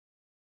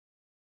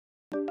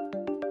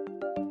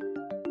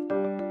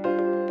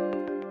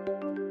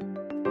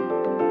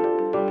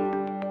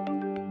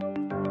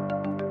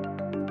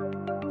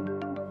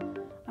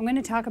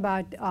going to talk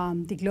about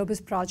the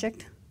Globus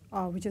project,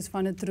 which is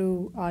funded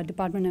through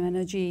Department of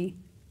Energy,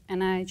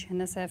 NIH,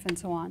 NSF, and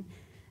so on.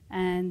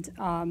 And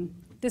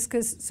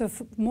discuss, so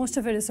most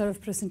of it is sort of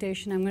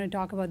presentation. I'm going to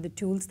talk about the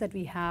tools that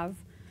we have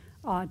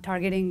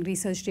targeting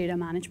research data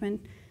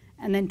management.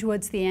 And then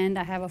towards the end,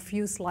 I have a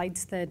few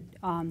slides that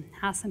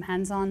have some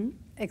hands-on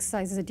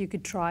exercises that you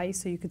could try.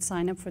 So you could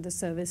sign up for the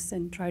service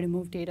and try to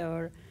move data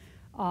or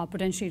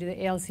potentially to the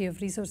ALCF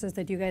resources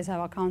that you guys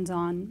have accounts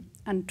on,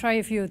 and try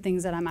a few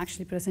things that I'm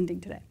actually presenting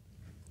today.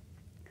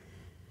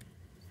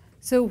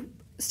 So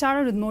start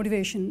out with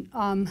motivation.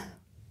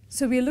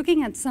 So we're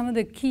looking at some of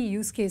the key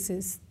use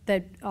cases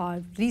that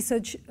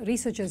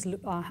researchers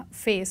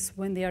face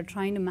when they are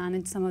trying to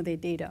manage some of their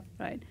data,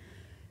 right?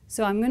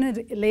 So I'm going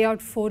to lay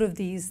out 4 of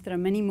these. There are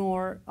many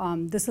more.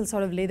 This will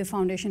sort of lay the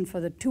foundation for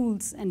the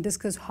tools and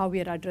discuss how we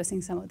are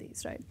addressing some of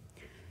these, right?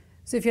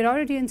 So if you're out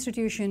at your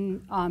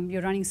institution,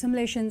 you're running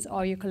simulations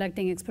or you're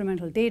collecting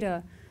experimental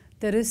data,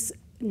 there is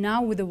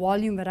now, with the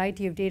volume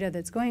variety of data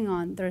that's going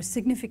on, there are a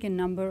significant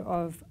number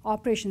of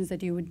operations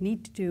that you would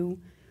need to do,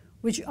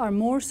 which are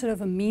more sort of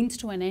a means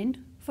to an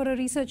end for a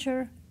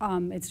researcher.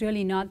 It's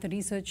really not the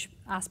research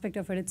aspect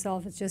of it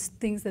itself. It's just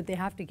things that they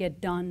have to get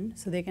done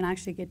so they can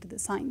actually get to the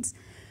science.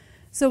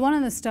 So one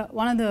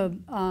of the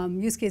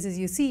use cases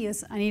you see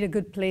is I need a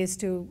good place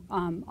to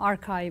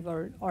archive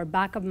or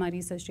back up my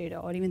research data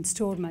or even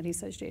store my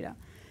research data.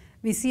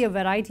 We see a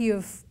variety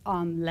of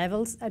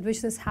levels at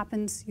which this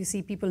happens. You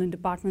see people in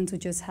departments who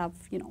just have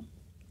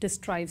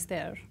disk drives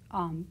there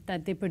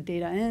that they put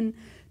data in,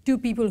 to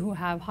people who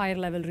have higher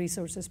level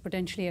resources,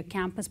 potentially a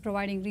campus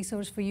providing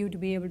resource for you to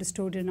be able to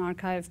store it in an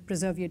archive,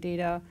 preserve your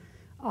data,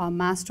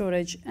 mass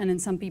storage, and in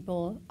some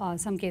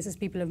cases,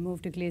 people have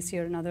moved to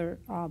Glacier and other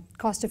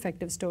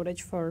cost-effective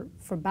storage for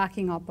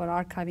backing up or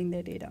archiving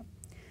their data.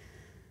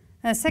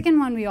 And the second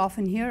one we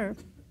often hear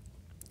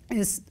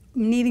is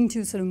needing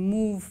to sort of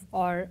move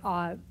or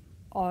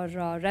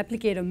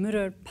replicate or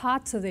mirror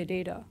parts of their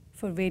data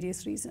for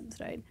various reasons,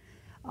 right?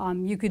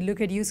 You could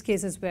look at use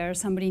cases where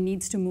somebody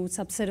needs to move a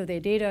subset of their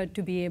data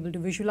to be able to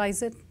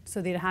visualize it,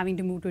 so they're having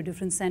to move to a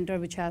different center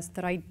which has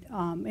the right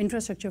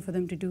infrastructure for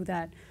them to do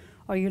that.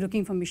 Or you're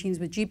looking for machines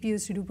with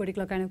GPUs to do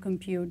particular kind of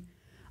compute.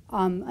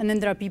 And then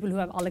there are people who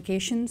have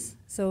allocations.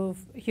 So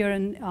here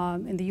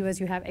in the US,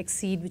 you have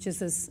XSEED, which is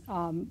this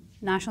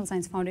National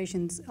Science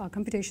Foundation's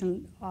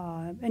computational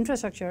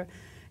infrastructure.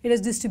 It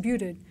is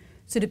distributed.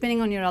 So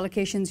depending on your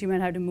allocations, you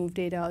might have to move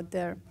data out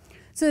there.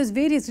 So there's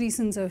various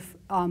reasons of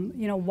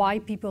why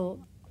people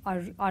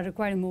are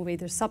required to move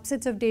either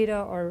subsets of data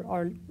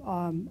or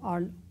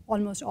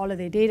almost all of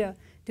their data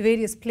to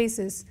various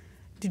places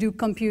to do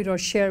compute or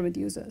share with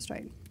users,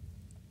 right?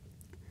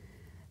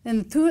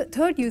 Then the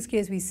third use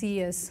case we see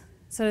is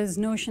sort of this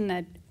notion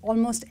that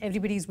almost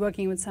everybody is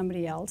working with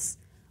somebody else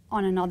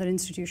on another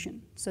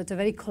institution. So it's a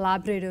very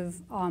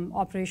collaborative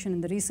operation in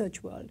the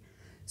research world.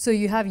 So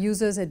you have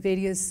users at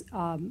various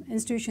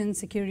institutions,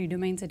 security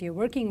domains that you're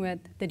working with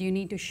that you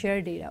need to share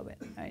data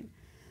with, right?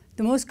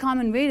 The most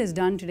common way it is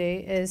done today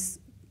is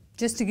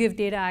just to give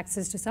data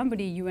access to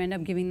somebody, you end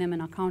up giving them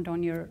an account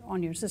on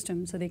your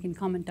system so they can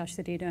come and touch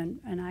the data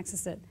and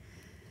access it.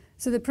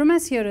 So the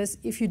premise here is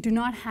if you do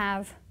not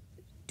have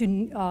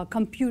to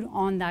compute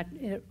on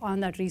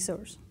that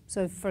resource.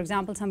 So if, for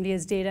example, somebody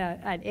has data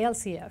at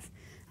ALCF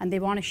and they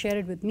want to share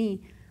it with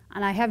me,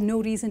 and I have no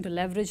reason to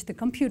leverage the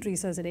compute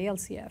resource at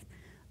ALCF,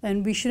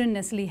 then we shouldn't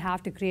necessarily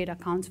have to create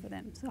accounts for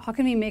them. So how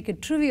can we make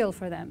it trivial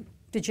for them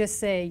to just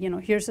say,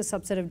 here's a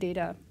subset of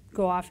data,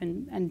 go off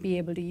and be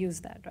able to use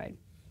that, right?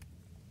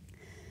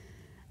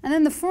 And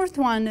then the fourth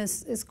one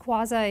is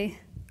quasi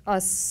a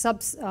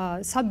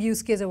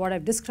sub-use case of what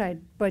I've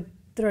described, but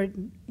there are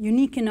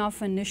unique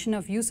enough and niche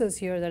enough users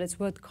here that it's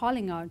worth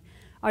calling out,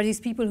 are these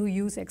people who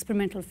use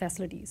experimental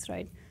facilities,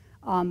 right?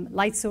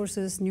 Light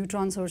sources,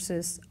 neutron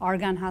sources.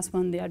 Argonne has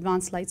one, the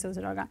advanced light source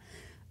at Argonne.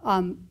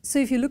 So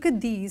if you look at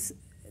these,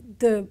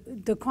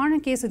 the corner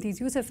case of these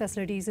user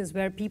facilities is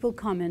where people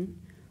come in,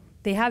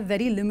 they have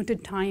very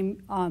limited time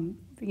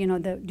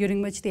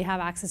during which they have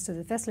access to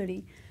the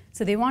facility.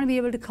 So they want to be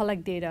able to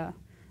collect data,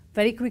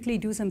 very quickly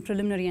do some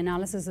preliminary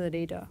analysis of the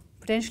data,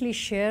 potentially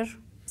share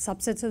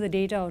subsets of the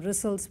data or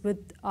results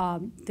with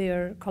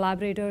their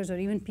collaborators or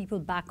even people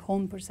back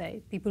home per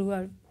se,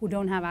 people who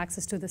don't have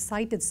access to the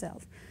site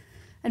itself,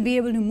 and be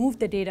able to move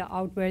the data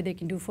out where they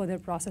can do further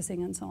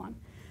processing and so on.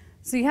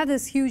 So you have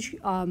this huge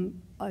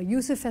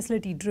user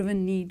facility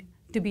driven need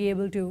to be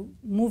able to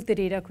move the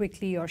data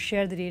quickly or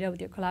share the data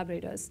with your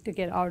collaborators to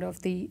get out of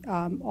the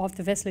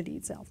facility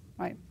itself,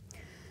 right?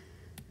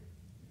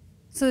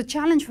 So the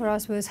challenge for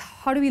us was,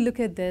 how do we look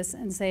at this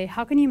and say,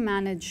 how can you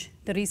manage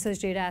the research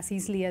data as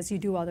easily as you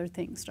do other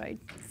things, right?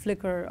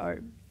 Flickr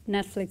or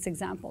Netflix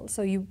example.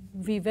 So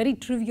we very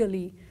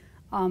trivially,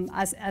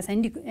 as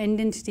end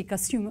entity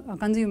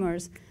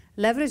consumers,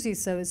 leverage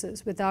these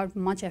services without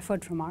much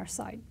effort from our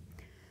side.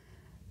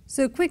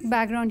 So a quick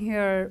background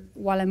here,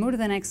 while I move to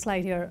the next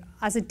slide here.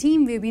 As a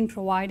team, we've been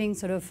providing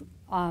sort of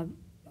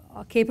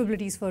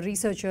capabilities for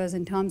researchers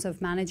in terms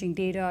of managing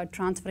data,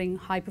 transferring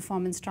high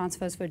performance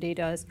transfers for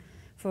data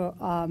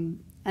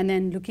and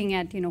then looking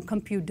at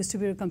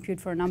distributed compute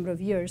for a number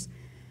of years.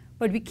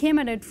 But we came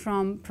at it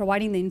from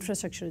providing the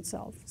infrastructure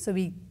itself. So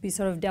we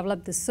sort of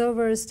developed the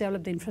servers,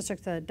 developed the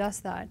infrastructure that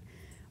does that.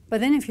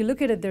 But then if you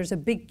look at it, there's a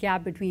big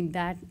gap between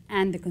that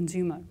and the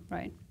consumer,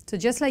 right? So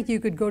just like you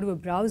could go to a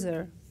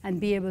browser and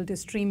be able to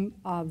stream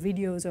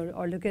videos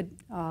or look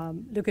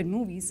at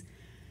movies,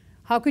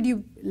 how could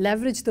you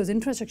leverage those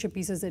infrastructure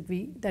pieces that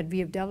we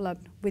have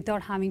developed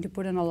without having to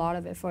put in a lot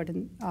of effort,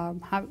 and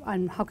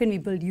how can we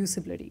build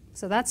usability?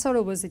 So that sort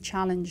of was the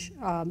challenge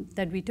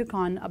that we took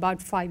on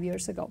about 5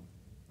 years ago.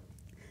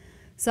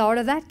 So out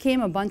of that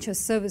came a bunch of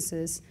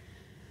services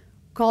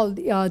called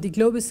the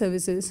Globus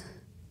services,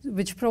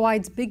 which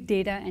provides big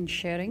data and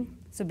sharing,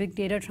 so big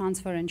data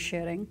transfer and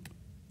sharing,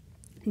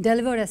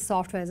 delivered as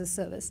software as a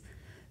service.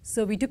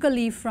 So we took a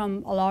leaf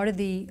from a lot of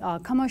the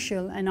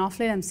commercial, and off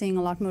late I'm seeing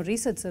a lot more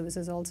research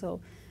services also,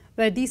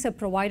 where these are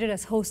provided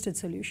as hosted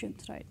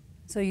solutions, right?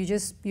 So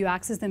you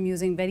access them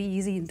using very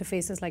easy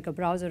interfaces like a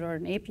browser or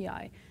an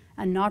API,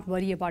 and not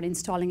worry about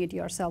installing it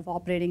yourself,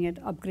 operating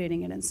it,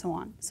 upgrading it, and so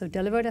on. So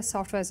delivered as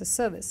software as a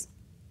service.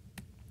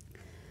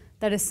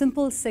 That is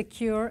simple,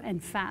 secure,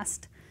 and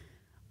fast.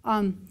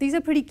 These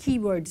are pretty key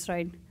words,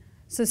 right?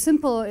 So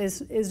simple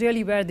is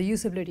really where the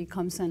usability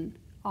comes in.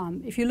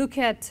 If you look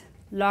at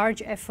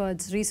large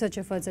efforts, research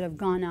efforts that have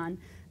gone on,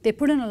 they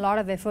put in a lot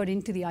of effort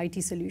into the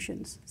IT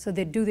solutions. So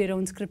they do their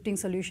own scripting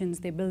solutions,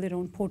 they build their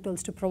own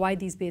portals to provide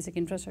these basic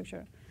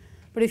infrastructure.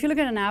 But if you look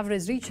at an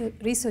average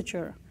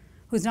researcher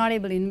who's not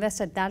able to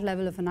invest at that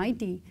level of an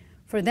IT,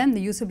 for them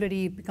the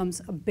usability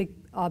becomes a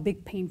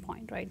big pain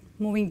point, right?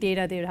 Moving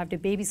data, they would have to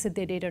babysit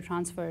their data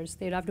transfers,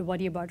 they'd have to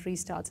worry about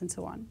restarts and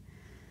so on.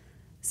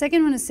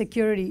 Second one is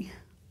security.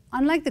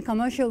 Unlike the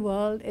commercial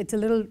world, it's a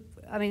little,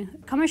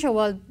 commercial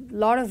world, a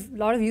lot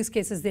of use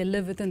cases, they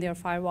live within their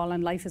firewall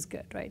and life is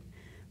good, right?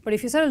 But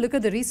if you sort of look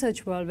at the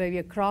research world where we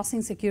are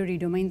crossing security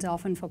domains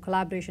often for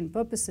collaboration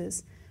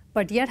purposes,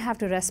 but yet have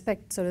to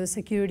respect sort of the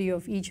security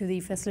of each of the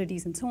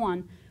facilities and so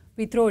on,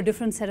 we throw a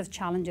different set of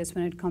challenges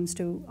when it comes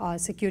to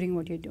securing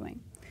what you're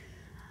doing.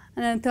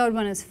 And then the third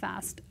one is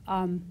fast.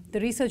 The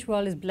research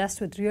world is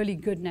blessed with really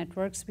good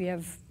networks. We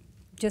have,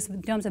 just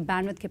in terms of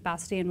bandwidth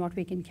capacity and what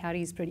we can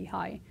carry is pretty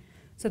high.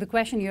 So the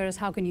question here is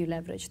how can you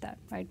leverage that,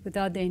 right?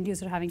 Without the end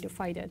user having to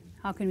fight it,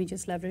 how can we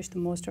just leverage the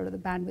most out of the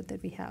bandwidth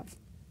that we have?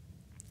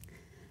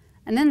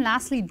 And then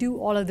lastly, do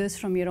all of this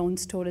from your own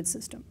storage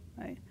system,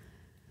 right?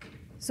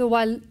 So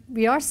while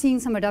we are seeing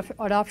some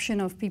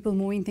adoption of people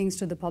moving things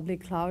to the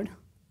public cloud,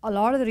 a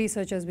lot of the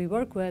researchers we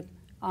work with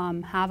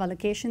have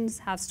allocations,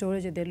 have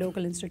storage at their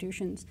local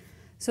institutions.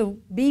 So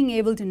being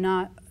able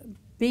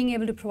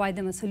to provide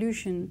them a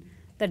solution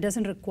that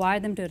doesn't require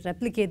them to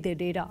replicate their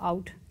data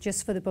out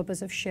just for the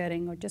purpose of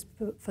sharing or just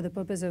for the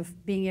purpose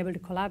of being able to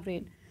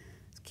collaborate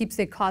keeps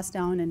their costs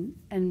down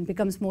and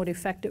becomes more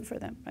effective for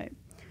them, right?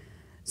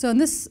 So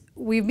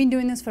we've been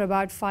doing this for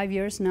about 5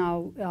 years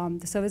now.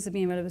 The service is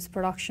being available as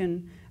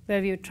production,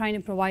 where we are trying to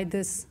provide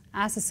this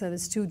as a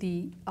service to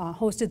the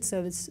hosted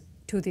service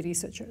to the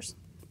researchers.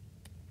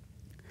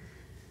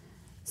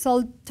 So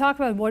I'll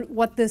talk about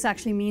what this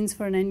actually means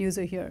for an end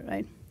user here,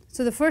 right?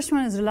 So the first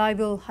one is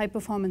reliable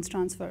high-performance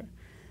transfer.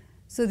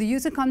 So the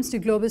user comes to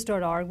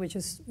globus.org, which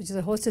is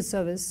a hosted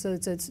service. So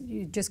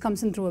it just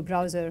comes in through a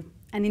browser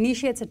and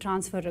initiates a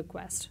transfer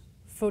request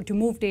to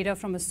move data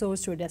from a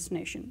source to a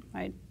destination,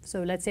 right?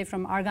 So let's say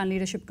from Argonne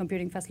Leadership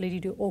Computing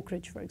Facility to Oak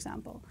Ridge, for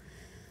example.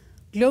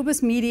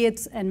 Globus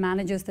mediates and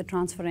manages the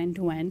transfer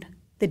end-to-end.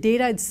 The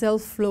data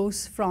itself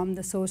flows from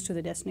the source to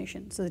the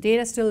destination. So the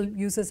data still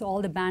uses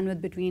all the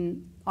bandwidth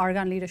between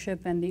Argonne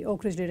Leadership and the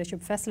Oak Ridge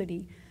Leadership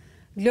Facility.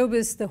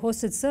 Globus, the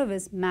hosted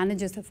service,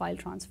 manages the file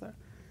transfer.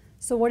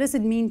 So what does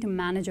it mean to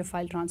manage a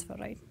file transfer,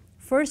 right?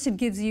 First, it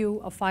gives you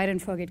a fire and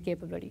forget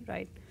capability,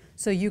 right?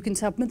 So you can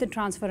submit the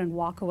transfer and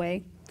walk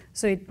away.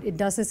 So it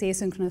does this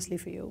asynchronously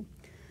for you.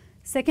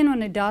 Second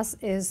one it does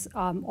is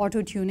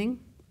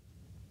auto-tuning.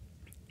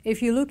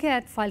 If you look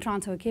at file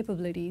transfer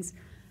capabilities,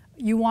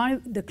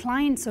 the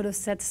client sort of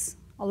sets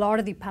a lot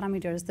of the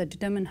parameters that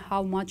determine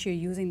how much you're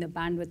using the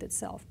bandwidth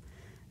itself.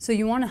 So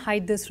you want to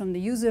hide this from the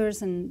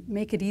users and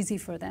make it easy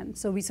for them.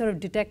 So we sort of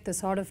detect the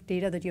sort of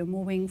data that you're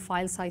moving,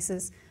 file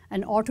sizes,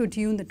 and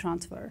auto-tune the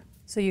transfer.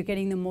 So you're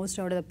getting the most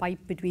out of the pipe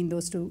between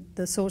those two,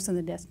 the source and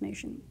the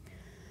destination.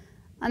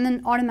 And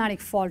then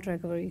automatic fault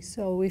recovery.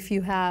 So if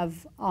you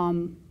have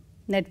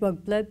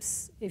network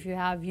blips, if you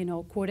have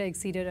quota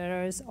exceeded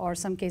errors, or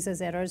some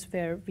cases errors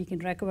where we can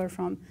recover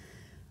from,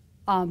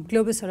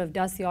 Globus sort of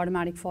does the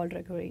automatic fault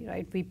recovery,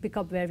 right? We pick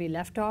up where we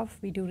left off,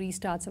 we do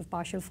restarts of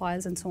partial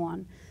files and so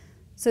on.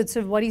 So it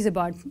sort of worries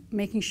about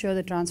making sure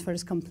the transfer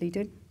is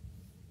completed.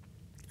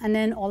 And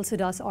then also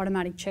does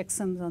automatic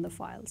checksums on the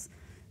files.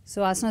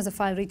 So as soon as the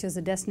file reaches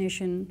the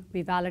destination,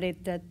 we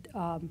validate that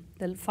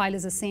the file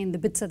is the same, the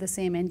bits are the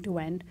same end to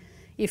end.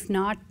 If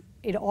not,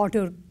 it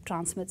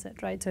auto-transmits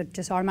it, right? So it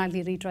just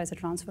automatically retries the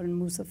transfer and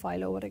moves the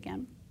file over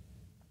again.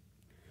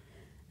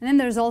 And then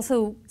there's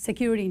also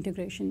security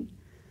integration.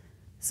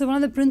 So one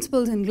of the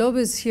principles in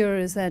Globus here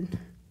is that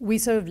we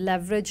sort of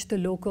leverage the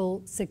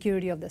local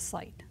security of the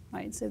site,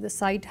 right? So if the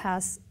site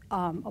has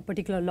a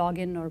particular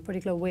login or a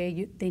particular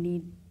way they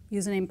need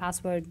username,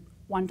 password,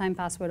 one-time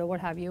password, or what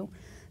have you,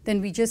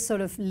 then we just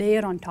sort of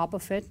layer on top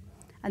of it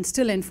and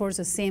still enforce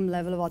the same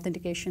level of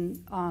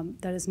authentication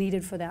that is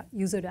needed for that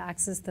user to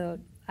access the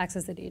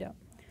data.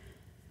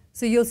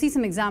 So you'll see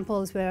some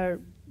examples where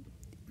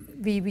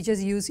we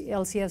just use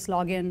LCF's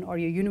login or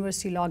your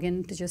university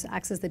login to just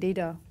access the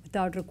data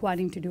without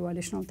requiring to do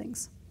additional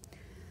things.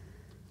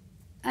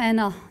 And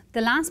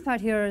the last part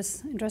here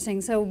is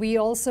interesting. So we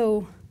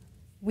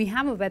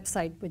have a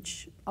website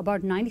which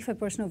about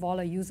 95% of all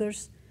our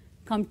users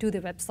come to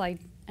the website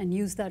and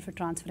use that for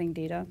transferring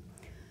data.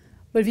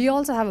 But we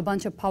also have a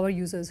bunch of power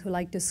users who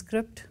like to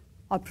script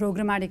or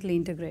programmatically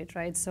integrate,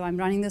 right? So I'm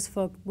running this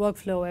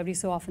workflow every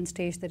so often,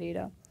 stage the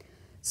data.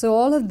 So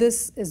all of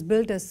this is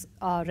built as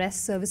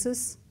REST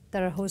services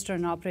that are hosted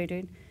and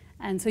operated.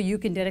 And so you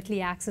can directly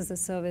access the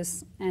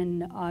service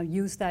and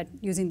use that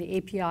using the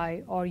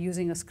API or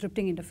using a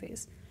scripting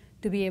interface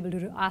to be able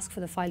to ask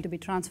for the file to be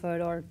transferred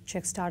or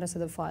check status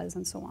of the files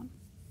and so on.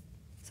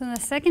 So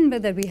the second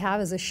bit that we have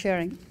is the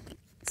sharing.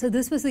 So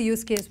this was the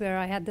use case where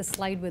I had this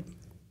slide with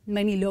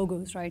many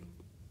logos, right?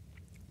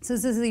 So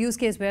this is a use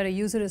case where a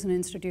user is an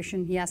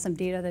institution. He has some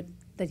data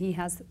that he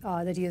has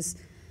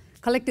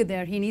collected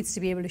there. He needs to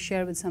be able to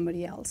share with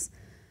somebody else.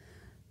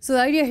 So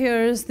the idea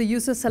here is the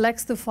user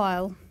selects the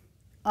file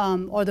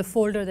or the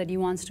folder that he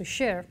wants to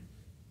share,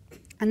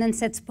 and then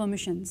sets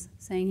permissions,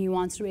 saying he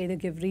wants to either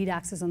give read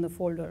access on the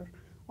folder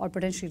or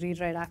potentially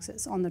read-write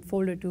access on that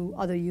folder to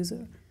other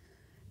user.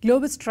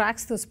 Globus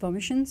tracks those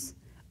permissions,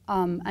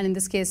 and in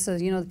this case, so,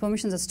 the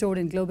permissions are stored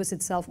in Globus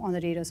itself on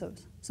the data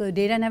source. So the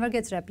data never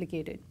gets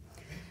replicated.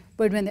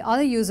 But when the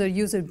other user,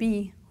 user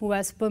B, who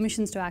has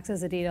permissions to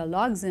access the data,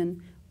 logs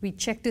in, we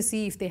check to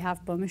see if they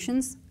have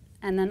permissions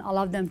and then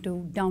allow them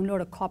to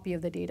download a copy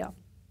of the data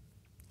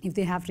if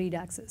they have read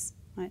access,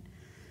 right?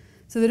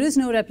 So there is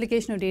no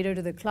replication of data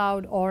to the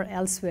cloud or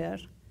elsewhere,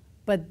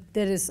 but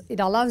it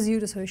allows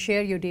you to sort of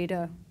share your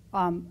data,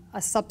 a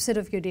subset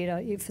of your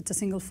data, if it's a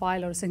single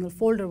file or a single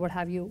folder, what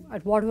have you,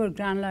 at whatever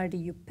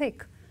granularity you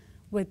pick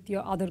with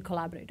your other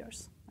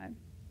collaborators, right?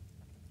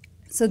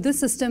 So this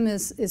system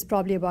has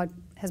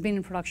been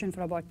in production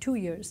for about 2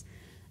 years,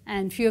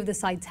 and few of the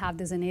sites have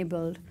this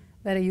enabled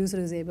where a user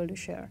is able to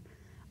share.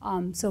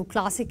 So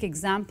classic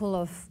example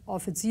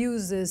of its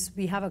use is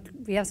we have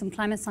some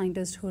climate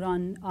scientists who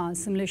run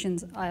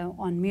simulations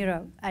on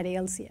Mira at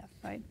ALCF,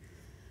 right?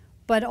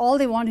 But all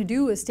they want to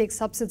do is take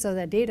subsets of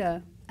that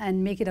data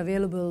and make it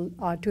available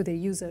to their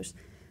users.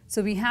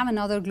 So we have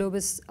another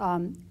Globus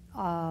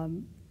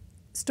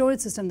storage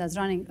system that's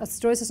running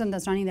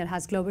that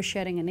has Globus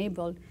sharing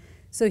enabled.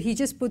 So he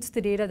just puts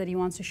the data that he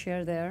wants to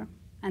share there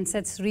and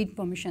sets read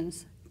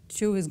permissions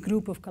to his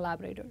group of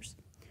collaborators.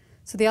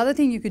 So the other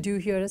thing you could do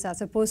here is,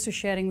 as opposed to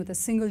sharing with a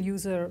single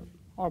user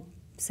or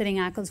setting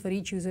ACLs for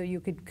each user,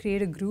 you could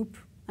create a group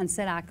and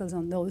set ACLs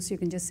on those. You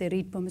can just say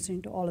read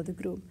permission to all of the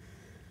group.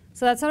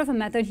 So that's sort of a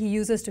method he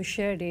uses to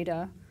share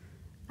data,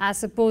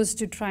 as opposed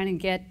to trying to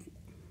get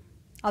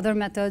other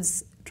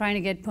methods, trying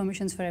to get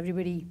permissions for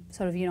everybody,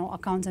 sort of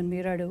accounts on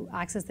Mira to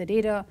access the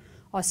data,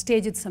 or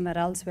stage it somewhere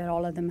else where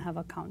all of them have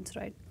accounts,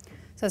 right?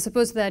 So as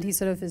opposed to that, he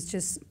sort of is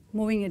just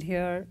moving it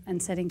here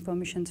and setting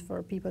permissions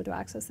for people to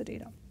access the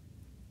data.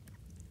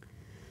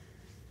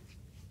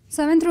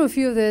 So I went through a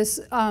few of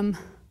this.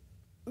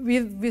 We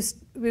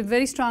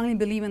very strongly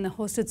believe in the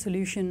hosted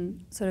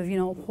solution, sort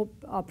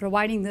of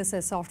providing this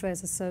as software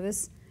as a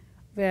service,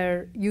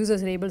 where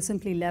users are able to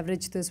simply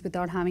leverage this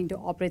without having to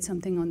operate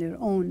something on their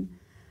own.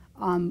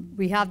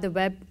 We have the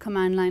web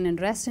command line and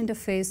REST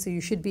interface, so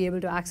you should be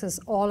able to access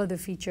all of the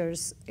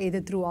features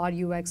either through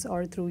RUX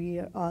or through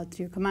your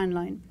command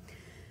line.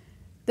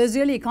 There's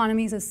really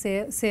economies of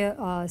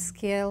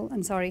scale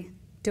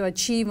to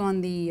achieve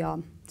on the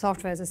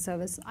software as a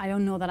service. I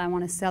don't know that I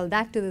want to sell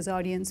that to this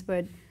audience,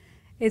 but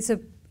it's a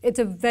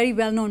very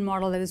well-known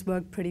model that has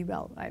worked pretty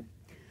well, right?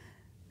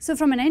 So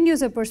from an end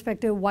user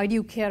perspective, why do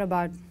you care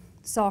about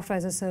software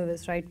as a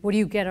service, right? What do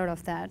you get out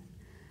of that?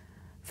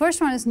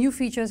 First one is new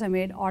features are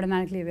made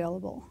automatically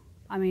available.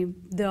 I mean,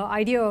 the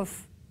idea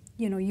of,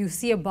 you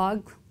see a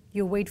bug,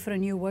 you wait for a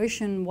new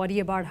version, worry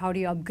about how do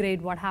you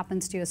upgrade, what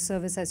happens to your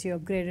service as you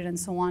upgrade it, and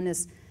so on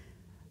is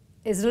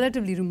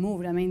relatively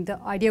removed. I mean, the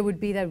idea would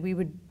be that we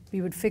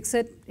would fix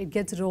it, it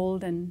gets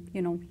rolled, and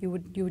you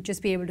would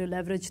just be able to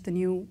leverage the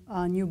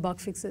new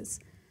bug fixes.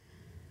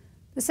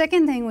 The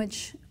second thing,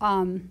 which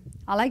I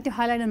like to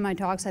highlight in my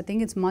talks, I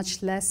think it's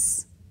much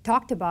less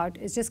talked about,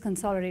 is just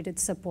consolidated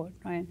support,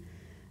 right?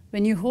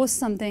 When you host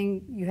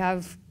something, you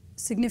have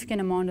significant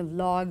amount of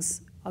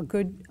logs, a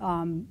good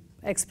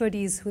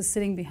expertise who's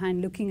sitting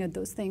behind looking at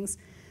those things.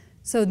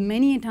 So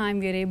many a time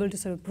we are able to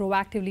sort of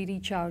proactively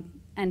reach out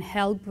and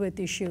help with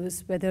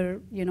issues,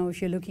 whether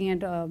if you're looking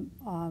at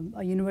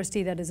a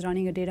university that is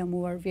running a data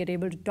mover, we are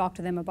able to talk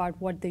to them about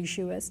what the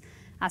issue is,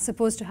 as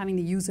opposed to having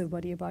the user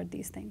worry about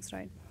these things,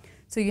 right?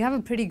 So you have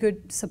a pretty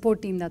good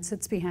support team that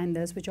sits behind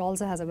this, which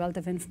also has a wealth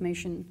of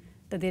information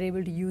that they're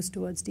able to use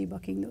towards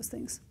debugging those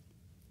things.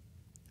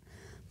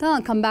 Then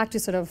I'll come back to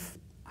sort of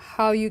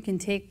how you can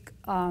take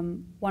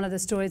one of the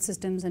storage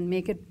systems and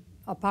make it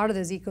a part of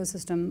this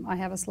ecosystem. I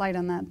have a slide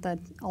on that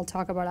I'll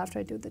talk about after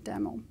I do the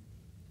demo.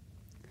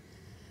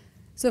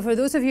 So for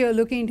those of you who are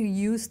looking to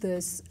use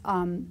this,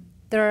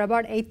 there are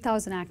about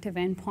 8,000 active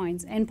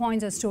endpoints.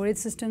 Endpoints are storage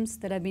systems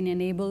that have been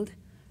enabled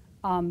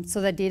so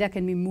that data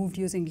can be moved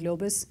using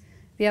Globus.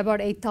 We have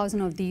about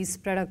 8,000 of these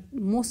spread out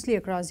mostly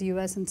across the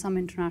US and some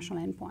international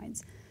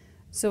endpoints.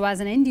 So as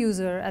an end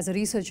user, as a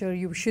researcher,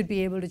 you should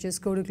be able to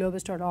just go to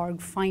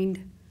globus.org,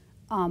 find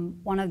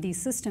one of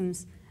these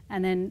systems,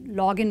 and then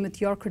log in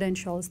with your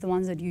credentials, the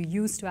ones that you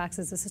use to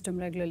access the system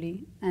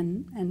regularly,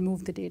 and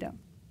move the data.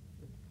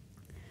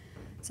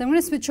 So I'm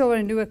going to switch over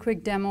and do a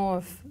quick demo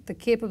of the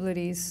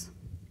capabilities.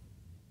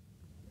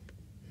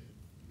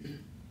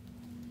 Can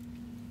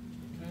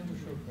I have a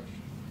short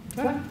question?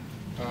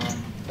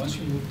 Sure. Once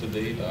you move the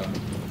data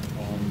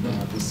on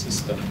the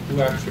system, who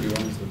actually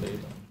owns the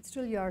data? It's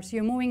still yours.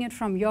 You're moving it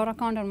from your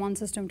account on one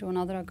system to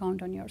another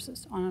account on your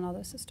system, on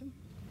another system.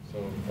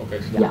 So,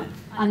 okay, so yeah,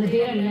 and the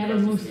data never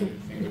moves through.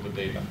 With the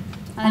data.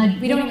 And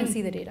we don't even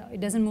see the data. It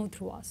doesn't move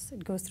through us.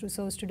 It goes through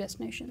source to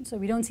destination. So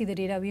we don't see the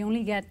data. We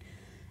only get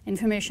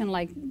information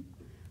like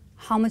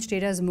how much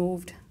data is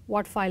moved,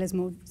 what file is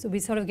moved. So we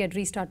sort of get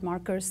restart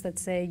markers that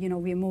say, you know,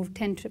 we moved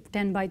 10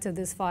 bytes of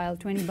this file,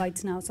 20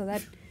 bytes now, so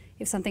that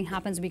if something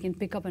happens, we can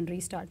pick up and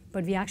restart.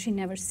 But we actually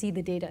never see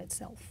the data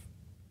itself.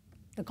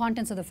 The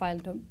contents of the file,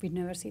 we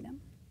never see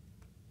them.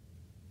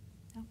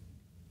 Yeah.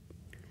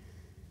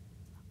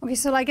 OK,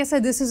 so like I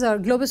said, this is our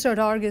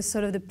globus.org is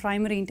sort of the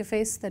primary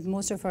interface that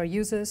most of our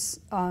users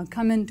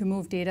come in to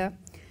move data.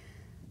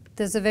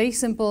 There's a very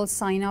simple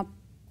sign up.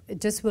 It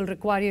just will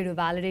require you to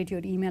validate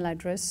your email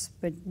address,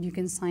 but you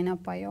can sign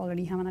up by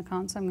already have an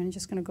account. So I'm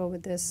just going to go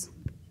with this.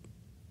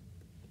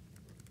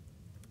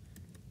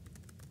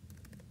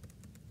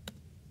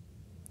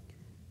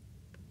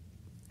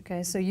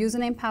 Okay, so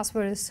username,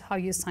 password is how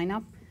you sign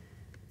up.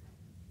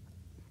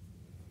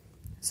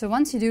 So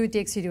once you do, it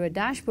takes you to a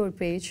dashboard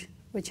page,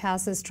 which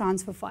has this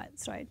transfer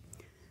files, right?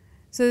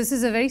 So this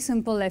is a very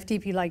simple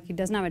FTP, like it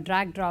doesn't have a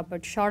drag drop,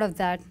 but short of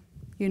that,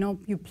 you know,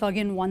 you plug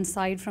in one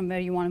side from where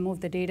you want to move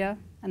the data,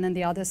 and then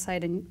the other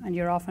side, and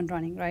you're off and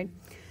running, right?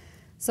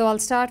 So I'll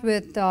start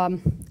with,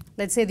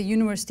 let's say, the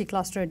university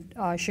cluster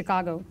at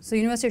Chicago. So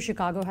University of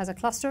Chicago has a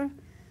cluster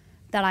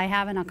that I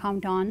have an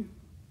account on.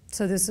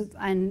 So this is,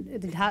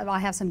 and I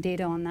have some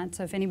data on that.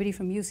 So if anybody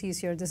from UC is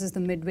here, this is the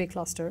Midway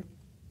cluster.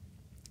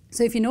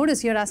 So if you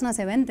notice here, as soon as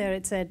I went there,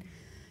 it said,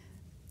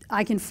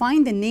 I can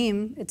find the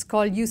name. It's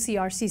called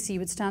UCRCC,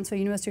 which stands for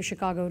University of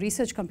Chicago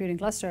Research Computing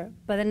Cluster.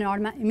 But then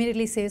it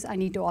immediately says I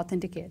need to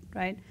authenticate,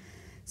 right?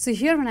 So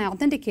here, when I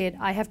authenticate,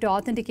 I have to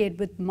authenticate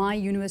with my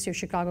University of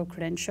Chicago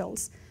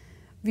credentials.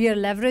 We are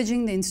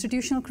leveraging the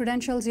institutional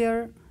credentials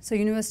here. So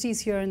universities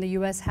here in the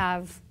US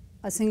have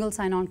a single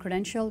sign-on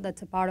credential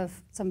that's a part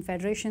of some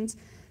federations.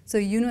 So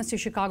University of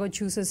Chicago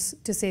chooses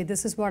to say,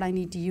 this is what I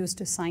need to use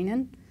to sign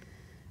in.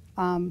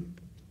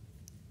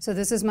 So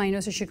this is my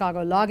University of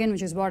Chicago login,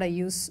 which is what I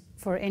use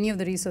for any of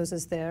the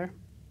resources there.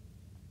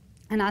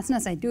 And as soon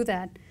as I do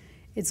that,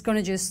 it's going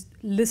to just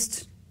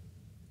list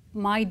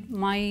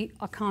my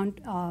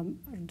account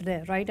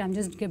there, right? I'm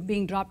just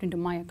being dropped into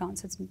my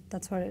accounts.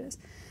 That's what it is.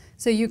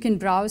 So you can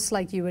browse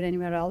like you would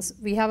anywhere else.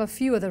 We have a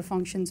few other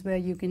functions where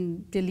you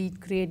can delete,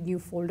 create new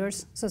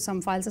folders. So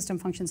some file system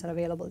functions are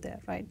available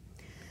there, right?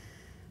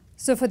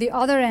 So for the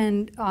other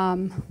end,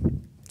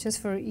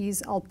 just for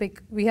ease, I'll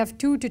pick, we have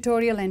 2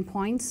 tutorial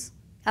endpoints.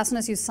 As soon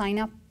as you sign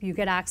up, you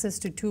get access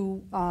to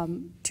two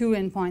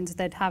endpoints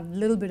that have a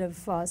little bit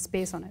of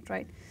space on it,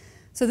 right?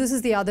 So this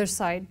is the other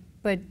side.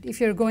 But if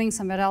you're going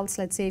somewhere else,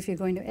 let's say if you're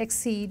going to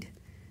Exceed,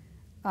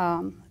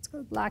 let's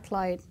go to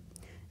Blacklight.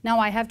 Now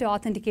I have to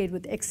authenticate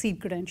with Exceed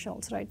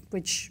credentials, right?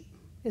 Which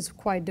is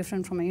quite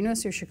different from a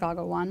University of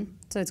Chicago one.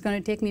 So it's going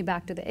to take me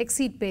back to the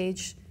Exceed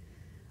page.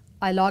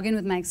 I log in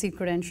with my Exceed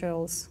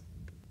credentials.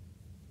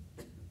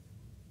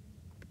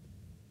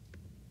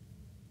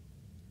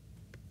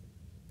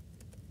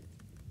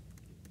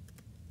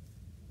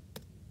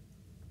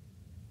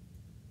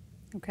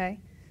 Okay,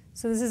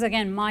 so this is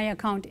again my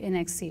account in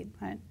Exceed,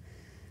 right?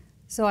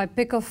 So I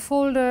pick a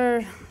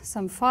folder,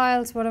 some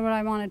files, whatever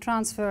I want to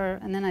transfer,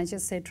 and then I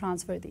just say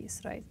transfer these,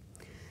 right?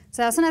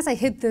 So as soon as I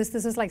hit this,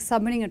 this is like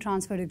submitting a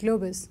transfer to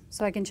Globus.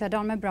 So I can shut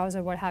down my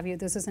browser, what have you.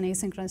 This is an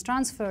asynchronous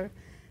transfer.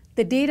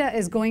 The data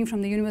is going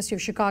from the University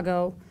of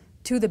Chicago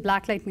to the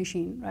Blacklight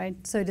machine,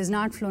 right? So it is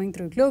not flowing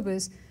through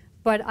Globus,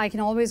 but I can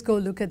always go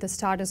look at the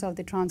status of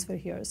the transfer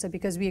here. So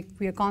because we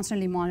are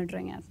constantly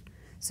monitoring it.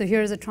 So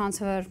here is a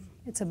transfer.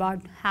 It's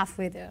about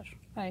halfway there,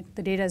 right?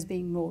 The data is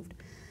being moved.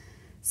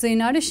 So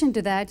in addition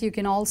to that, you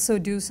can also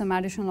do some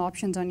additional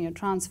options on your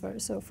transfer.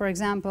 So for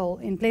example,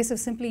 in place of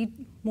simply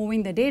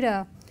moving the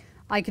data,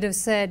 I could have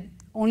said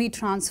only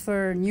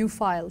transfer new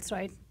files,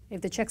 right?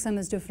 If the checksum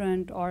is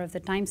different or if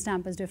the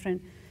timestamp is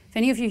different. If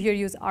any of you here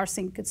use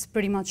rsync, it's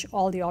pretty much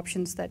all the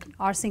options that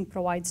rsync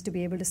provides to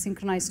be able to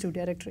synchronize 2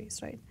 directories,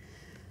 right?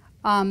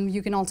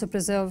 You can also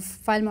preserve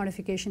file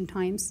modification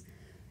times.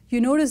 You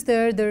notice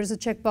there's a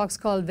checkbox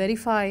called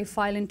Verify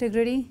File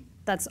Integrity.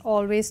 That's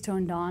always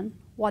turned on.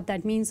 What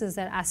that means is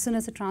that as soon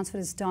as the transfer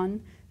is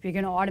done, we're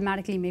going to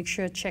automatically make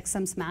sure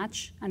checksums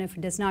match. And if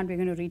it does not, we're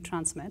going to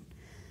retransmit.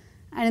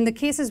 And in the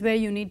cases where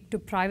you need to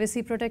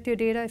privacy protect your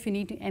data, if you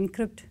need to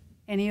encrypt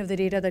any of the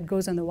data that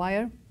goes on the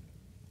wire,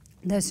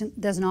 there's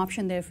an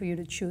option there for you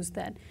to choose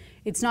that.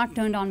 It's not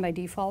turned on by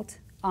default.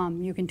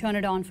 You can turn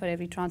it on for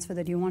every transfer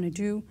that you want to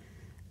do.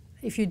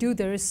 If you do,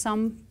 there is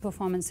some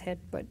performance hit,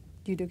 but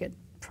you do get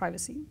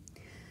privacy.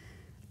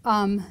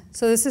 So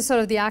this is sort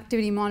of the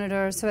activity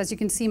monitor. So as you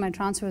can see, my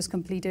transfer is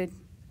completed,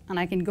 and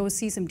I can go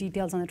see some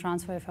details on the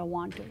transfer if I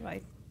want to,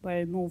 right? Where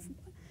it moved.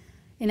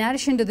 In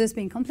addition to this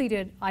being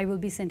completed, I will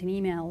be sent an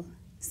email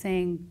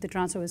saying the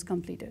transfer was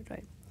completed,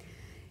 right?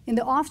 In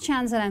the off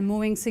chance that I'm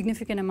moving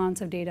significant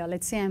amounts of data,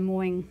 let's say I'm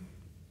moving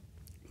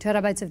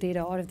terabytes of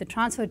data, or if the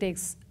transfer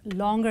takes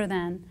longer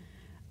than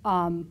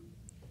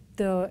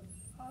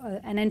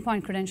an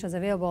endpoint credential is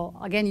available,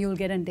 again, you'll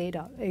get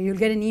you'll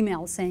get an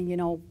email saying,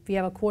 we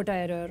have a quota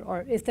error,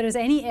 or if there is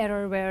any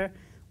error where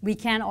we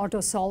can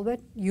auto-solve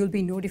it, you'll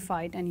be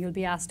notified and you'll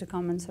be asked to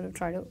come and sort of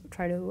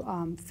try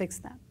to fix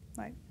that,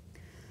 right?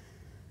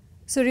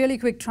 So really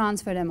quick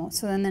transfer demo.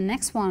 So then the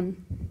next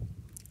one,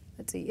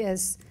 let's see,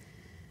 is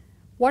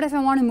what if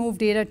I want to move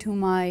data to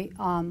my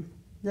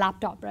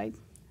laptop, right?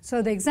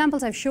 So the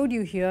examples I've showed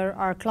you here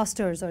are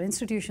clusters or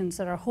institutions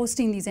that are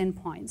hosting these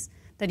endpoints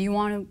that you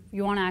want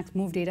to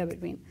move data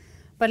between.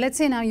 But let's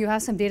say now you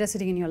have some data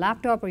sitting in your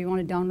laptop, or you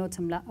want to download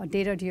some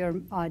data to your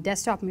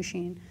desktop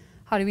machine.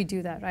 How do we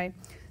do that, right?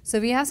 So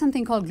we have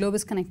something called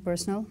Globus Connect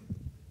Personal.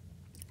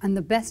 And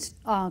the best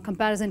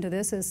comparison to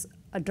this is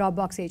a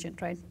Dropbox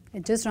agent, right?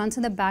 It just runs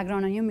in the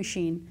background on your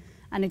machine,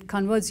 and it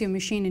converts your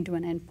machine into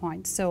an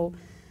endpoint. So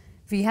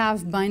we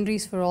have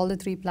binaries for all the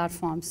three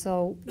platforms.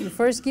 So you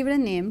first give it a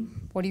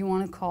name. What do you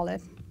want to call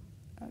it?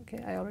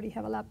 OK, I already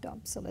have a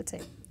laptop, so let's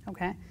say,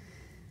 OK.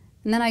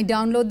 And then I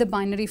download the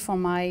binary for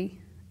my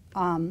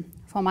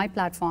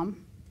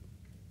platform.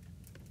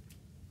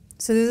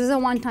 So this is a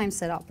one-time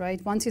setup,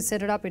 right? Once you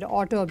set it up, it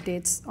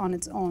auto-updates on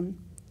its own.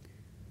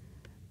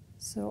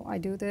 So I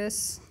do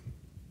this.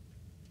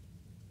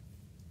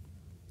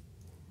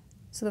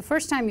 So the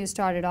first time you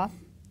start it up,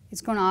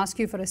 it's going to ask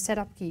you for a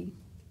setup key,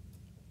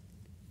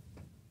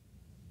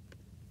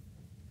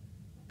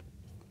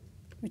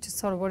 which is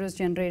sort of what is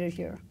generated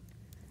here.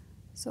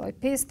 So I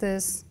paste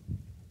this.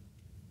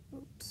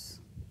 Oops.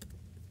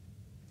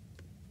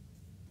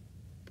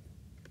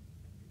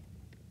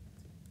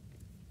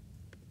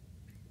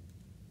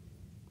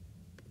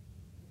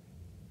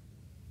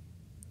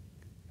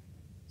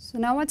 So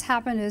now what's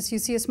happened is you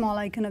see a small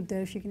icon up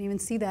there. If you can even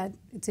see that,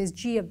 it says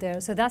G up there.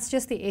 So that's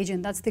just the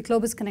agent. That's the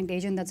Globus Connect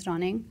agent that's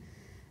running.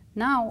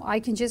 Now I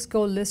can just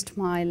go list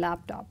my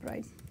laptop,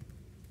 right?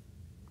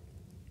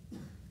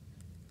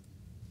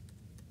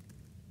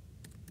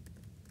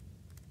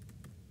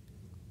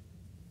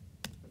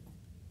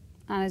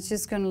 And it's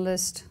just going to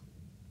list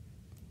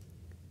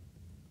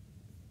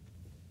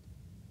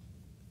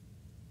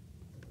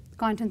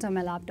contents of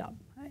my laptop.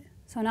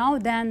 So now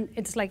then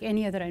it's like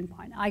any other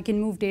endpoint. I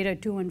can move data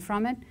to and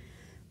from it.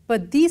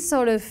 But these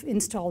sort of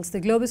installs,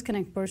 the Globus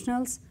Connect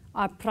Personals,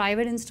 are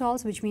private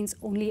installs, which means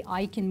only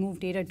I can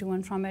move data to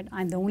and from it.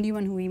 I'm the only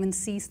one who even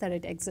sees that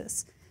it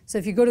exists. So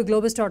if you go to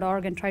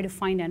globus.org and try to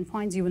find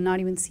endpoints, you will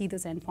not even see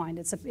this endpoint.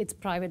 It's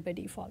private by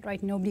default,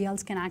 right? Nobody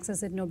else can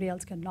access it. Nobody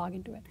else can log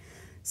into it.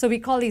 So we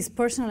call these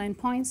personal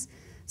endpoints.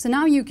 So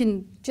now you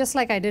can, just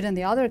like I did in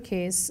the other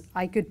case,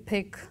 I could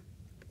pick,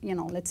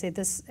 let's say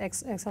this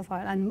Excel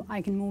file, and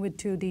I can move it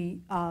to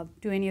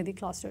any of the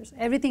clusters.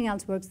 Everything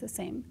else works the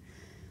same.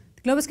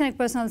 The Globus Connect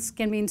Personals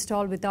can be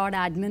installed without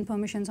admin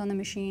permissions on the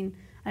machine,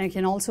 and it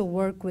can also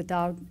work with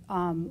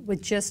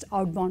just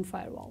outbound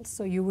firewalls.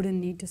 So you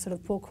wouldn't need to sort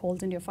of poke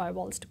holes in your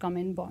firewalls to come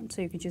inbound.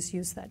 So you could just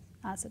use that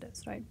as it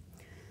is, right?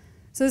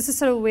 So this is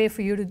sort of a way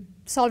for you to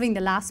solving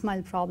the last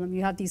mile problem.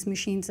 You have these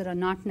machines that are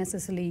not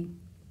necessarily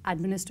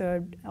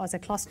administered as a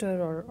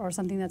cluster or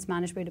something that's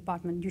managed by a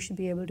department. You should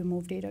be able to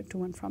move data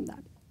to and from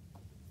that.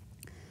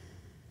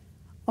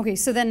 OK,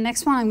 so then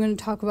next one I'm going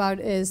to talk about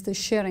is the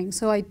sharing.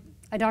 So I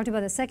talked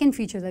about the second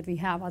feature that we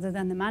have, other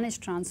than the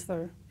managed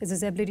transfer, is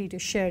this ability to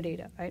share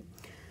data, right?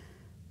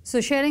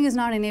 So sharing is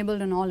not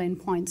enabled on all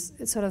endpoints.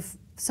 It's sort of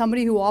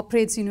somebody who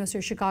operates University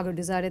of Chicago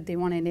decided they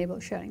want to enable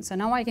sharing. So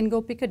now I can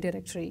go pick a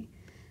directory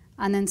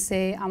and then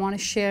say, I want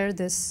to share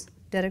this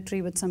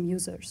directory with some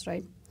users,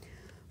 right?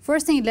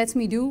 First thing it lets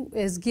me do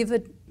is give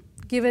it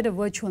a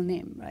virtual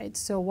name, right?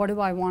 So what do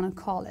I want to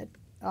call it?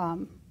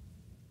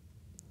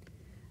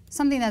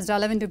 Something that's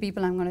relevant to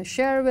people I'm going to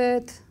share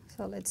with.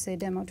 So let's say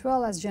demo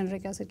 12, as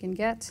generic as it can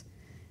get.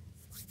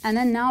 And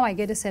then now I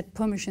get to set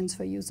permissions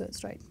for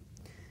users, right?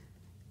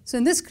 So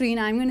in this screen,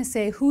 I'm going to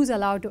say who's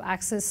allowed to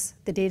access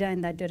the data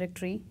in that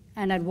directory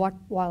and at what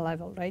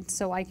level, right?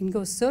 So I can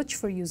go search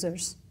for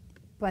users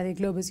by the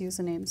Globus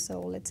username. So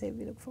let's say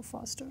we look for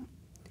Foster.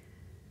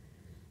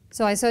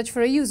 So I search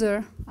for a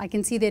user. I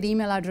can see their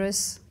email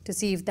address to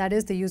see if that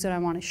is the user I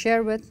want to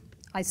share with.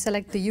 I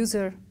select the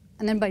user,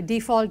 And then by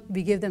default,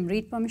 we give them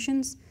read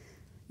permissions.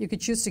 You could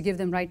choose to give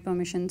them write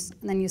permissions,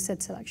 and then you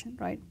set selection,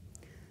 right?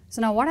 So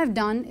now what I've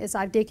done is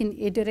I've taken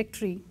a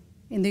directory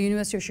in the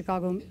University of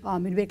Chicago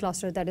Midway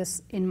cluster that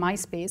is in my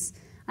space,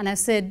 and I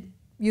said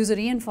user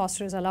Ian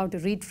Foster is allowed to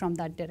read from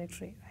that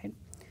directory, right?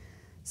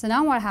 So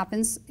now what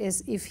happens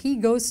is if he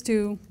goes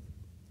to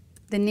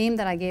the name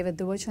that I gave it,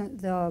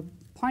 the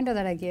pointer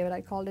that I gave it,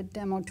 I called it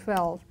demo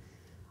 12,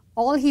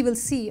 all he will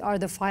see are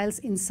the files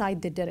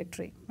inside the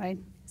directory, right?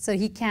 So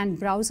he can't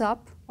browse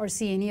up or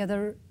see any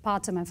other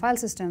parts of my file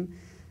system.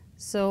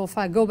 So if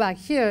I go back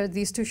here,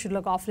 these two should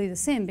look awfully the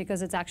same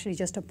because it's actually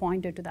just a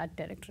pointer to that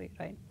directory,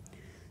 right?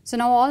 So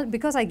now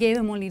because I gave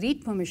him only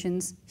read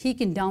permissions, he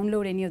can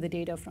download any of the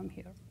data from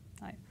here,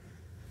 right?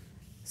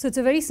 So it's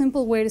a very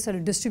simple way to sort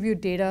of distribute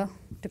data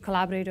to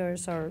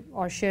collaborators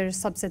or share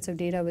subsets of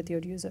data with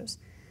your users.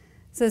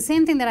 So the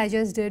same thing that I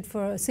just did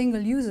for a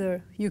single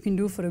user, you can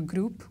do for a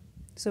group.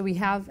 So we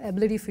have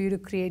ability for you to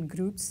create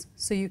groups.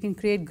 So you can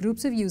create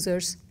groups of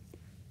users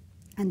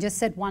and just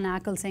set one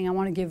ACL saying, I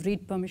want to give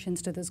read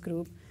permissions to this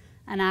group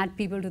and add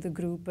people to the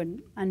group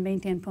and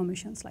maintain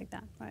permissions like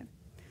that, right?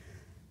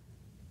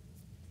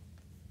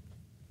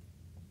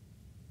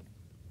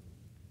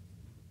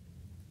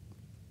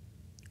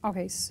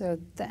 OK, so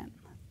then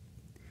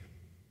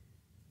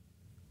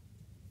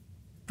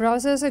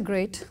browsers are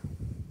great.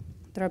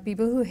 There are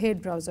people who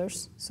hate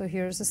browsers. So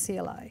here's a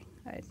CLI,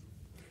 right?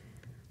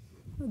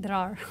 There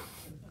are.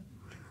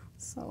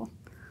 So,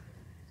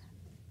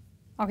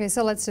 OK,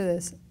 so let's do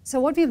this. So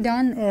what we've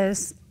done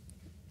is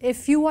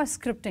if you are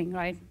scripting,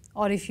 right,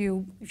 or if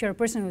you're a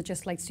person who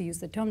just likes to use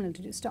the terminal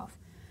to do stuff,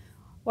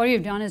 what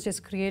we've done is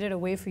just created a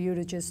way for you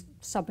to just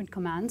submit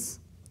commands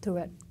to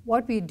it.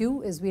 What we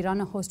do is we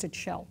run a hosted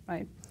shell,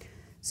 right?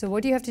 So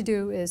what you have to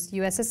do is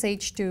you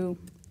SSH to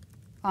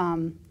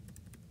the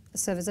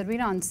service that we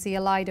run,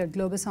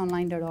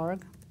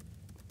 cli.globusonline.org.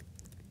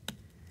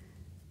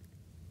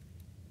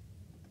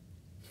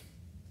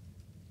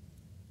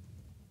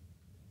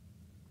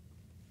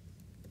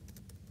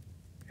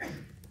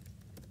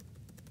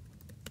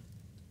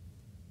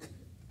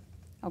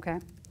 OK.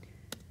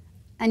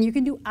 And you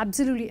can do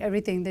absolutely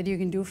everything that you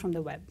can do from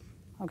the web,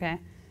 OK?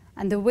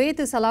 And the way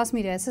this allows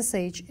me to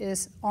SSH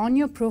is on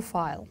your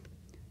profile,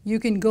 you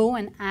can go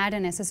and add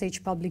an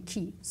SSH public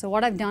key. So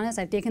what I've done is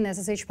I've taken the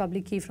SSH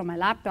public key from my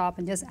laptop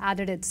and just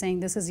added it saying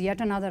this is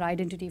yet another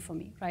identity for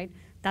me, right?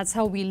 That's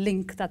how we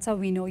link. That's how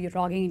we know you're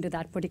logging into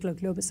that particular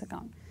Globus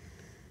account.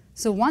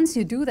 So once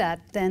you do that,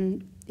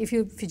 then if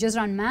you just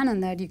run man on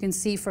that, you can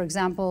see, for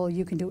example,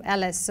 you can do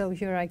ls. So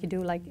here I could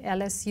do like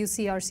ls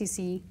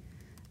ucrcc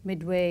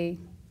midway.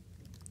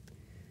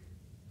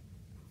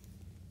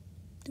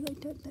 Did I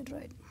type that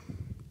right?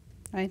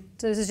 Right?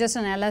 So this is just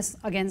an ls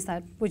against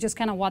that, which is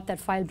kind of what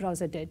that file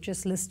browser did,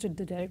 just listed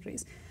the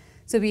directories.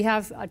 So we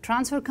have a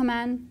transfer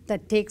command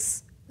that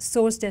takes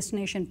source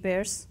destination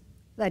pairs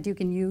that you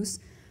can use.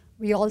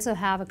 We also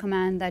have a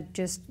command that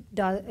just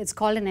does, it's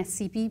called an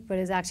SCP, but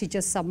it actually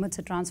just submits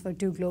a transfer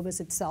to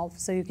Globus itself.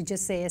 So you could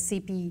just say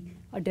SCP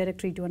a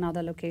directory to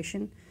another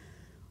location.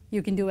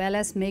 You can do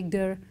ls make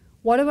dir.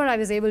 Whatever I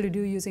was able to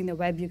do using the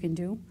web, you can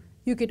do.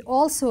 You could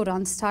also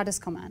run status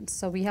commands.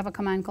 So we have a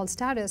command called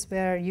status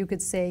where you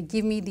could say,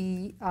 give me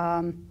the,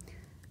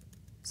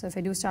 so if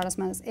I do status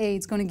minus A,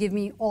 it's going to give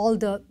me all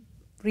the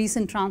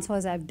recent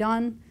transfers I've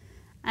done.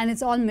 And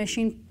it's all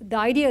machine. The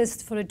idea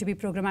is for it to be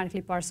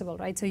programmatically parsable,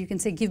 right? So you can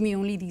say, give me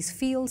only these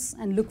fields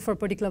and look for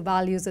particular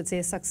values that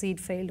say succeed,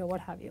 failed, or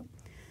what have you.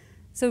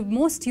 So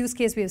most use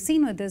case we have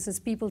seen with this is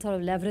people sort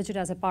of leverage it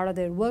as a part of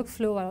their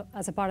workflow or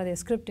as a part of their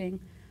scripting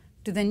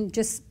to then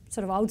just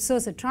sort of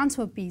outsource a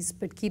transfer piece,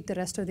 but keep the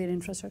rest of their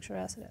infrastructure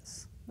as it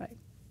is, right?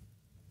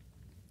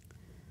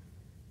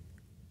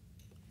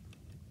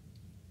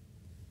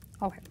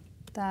 OK,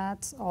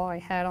 that's all I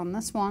had on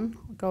this one.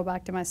 I'll go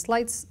back to my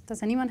slides.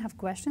 Does anyone have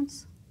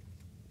questions?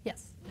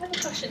 Yes? I have a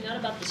question, not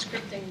about the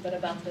scripting, but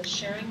about the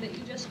sharing that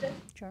you just did.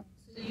 Sure.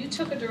 So you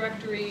took a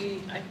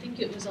directory, I think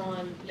it was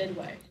on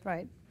Midway.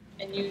 Right.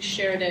 And you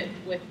shared it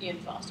with Ian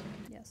Foster.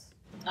 Yes.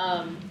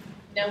 Now,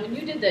 when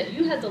you did that,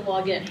 you had to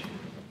log in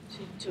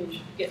to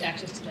get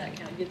access to that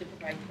account. You had to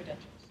provide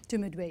credentials. To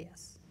Midway,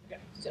 yes. Okay.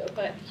 So,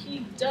 but he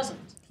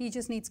doesn't. He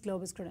just needs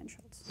Globus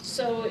credentials.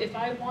 So if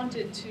I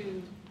wanted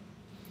to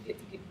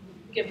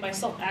give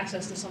myself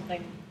access to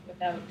something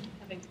without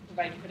having to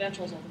provide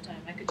credentials all the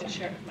time, I could just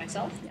share it with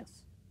myself? Yes.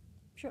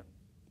 Sure.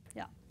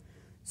 Yeah.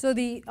 So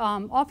the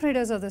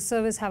operators of the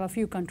service have a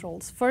few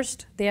controls.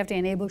 First, they have to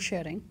enable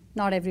sharing.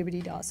 Not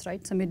everybody does,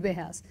 right? So Midway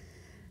has.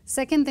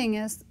 Second thing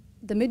is,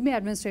 the Midway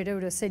administrator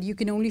would have said you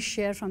can only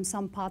share from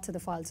some parts of the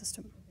file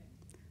system.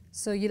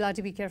 So you'll have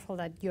to be careful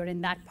that you're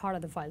in that part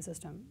of the file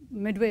system.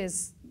 Midway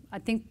is, I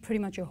think, pretty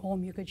much your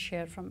home. You could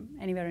share from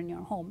anywhere in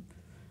your home.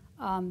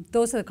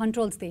 Those are the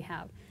controls they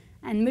have.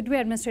 And Midway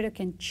administrator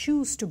can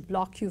choose to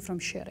block you from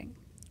sharing.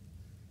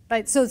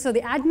 Right? So the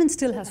admin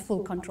still has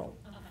full control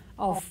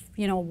of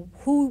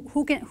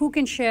who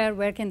can share,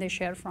 where can they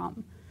share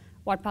from,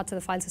 what parts of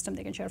the file system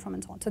they can share from,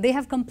 and so on. So they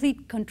have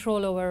complete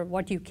control over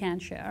what you can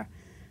share.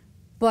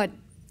 But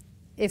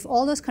if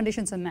all those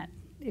conditions are met,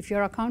 if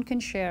your account can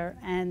share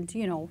and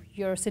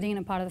you're sitting in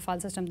a part of the file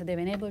system that they've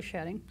enabled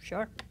sharing,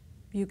 sure,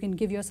 you can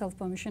give yourself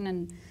permission.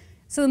 And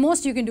so the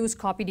most you can do is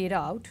copy data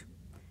out.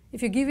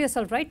 If you give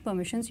yourself write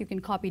permissions, you can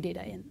copy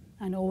data in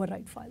and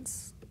overwrite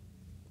files.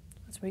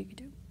 That's what you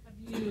can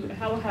do.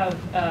 How have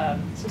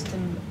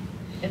system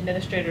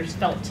administrators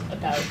felt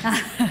about,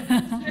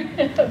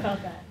 about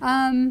that?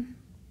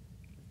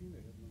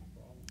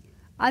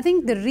 I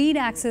think the read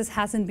access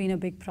hasn't been a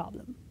big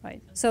problem,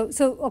 right? So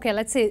okay,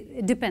 let's say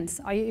it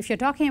depends. If you're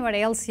talking about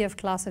LCF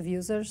class of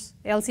users,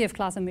 LCF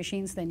class of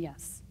machines, then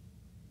yes,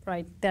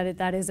 right?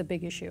 That is a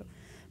big issue.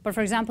 But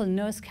for example,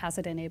 NERSC has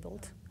it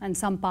enabled in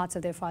some parts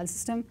of their file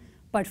system,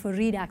 but for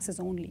read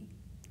access only.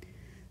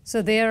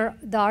 So the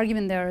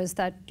argument there is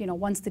that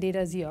once the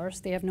data is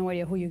yours, they have no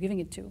idea who you're giving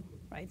it to,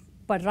 right?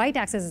 But write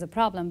access is a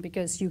problem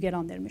because you get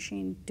on their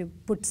machine to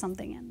put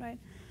something in, right?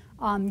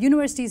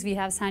 Universities, we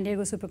have San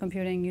Diego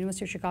Supercomputing,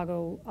 University of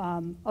Chicago,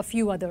 a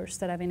few others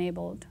that I've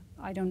enabled.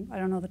 I don't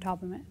know the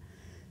top of it.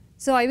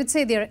 So I would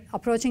say they're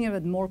approaching it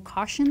with more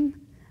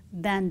caution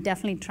than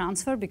definitely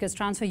transfer, because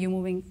transfer, you're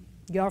moving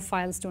your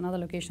files to another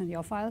location of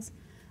your files.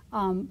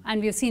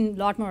 And we've seen a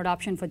lot more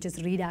adoption for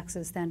just read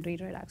access than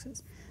read-write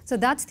access. So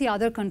that's the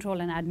other control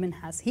an admin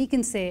has. He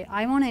can say,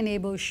 I want to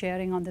enable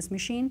sharing on this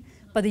machine,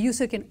 but the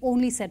user can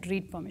only set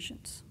read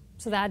permissions.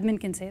 So the admin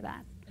can say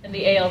that. And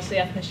the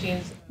ALCF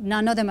machines?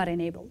 None of them are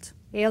enabled.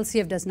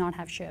 ALCF does not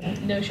have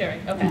sharing. No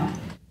sharing, okay. No.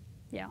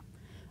 Yeah.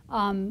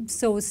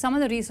 So some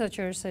of the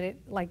researchers,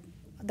 like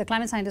the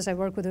climate scientists I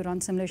work with who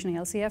run simulation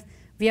ALCF,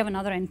 we have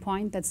another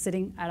endpoint that's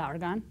sitting at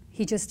Argonne.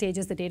 He just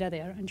stages the data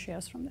there and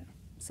shares from there.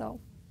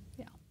 So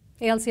yeah,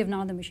 ALCF,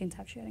 none of the machines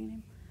have sharing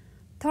anymore.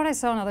 Thought I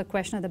saw another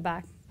question at the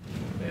back.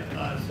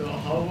 So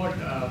how about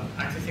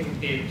accessing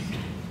tapes?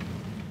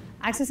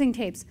 Accessing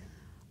tapes.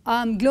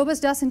 Globus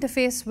does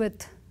interface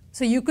with,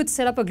 so you could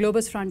set up a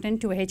Globus front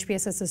end to a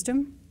HPSS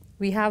system.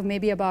 We have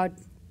maybe about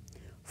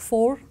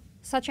 4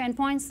 such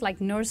endpoints, like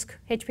NERSC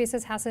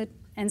HPSS has it,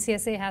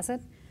 NCSA has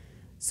it.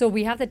 So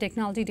we have the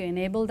technology to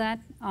enable that.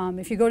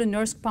 If you go to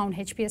NERSC pound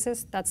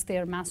HPSS, that's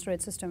their master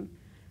read system.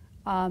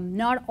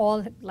 Not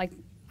all, like,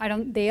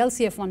 the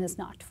LCF one is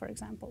not, for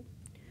example.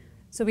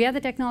 So we have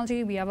the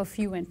technology, we have a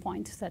few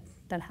endpoints that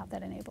have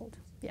that enabled,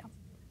 yeah.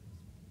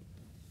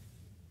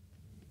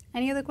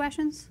 Any other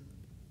questions?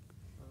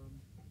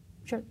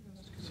 Sure.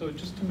 So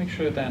just to make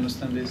sure that I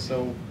understand this,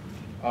 so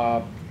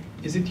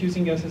is it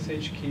using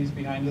SSH keys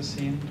behind the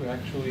scene to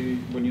actually,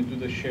 when you do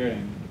the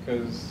sharing,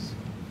 because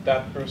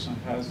that person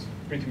has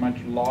pretty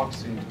much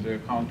logs into their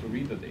account to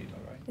read the data,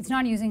 right? It's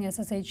not using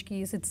SSH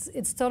keys.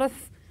 It's sort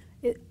of,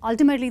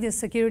 ultimately the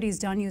security is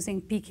done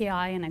using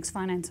PKI and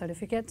X59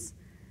 certificates.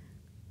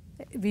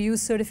 We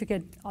use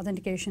certificate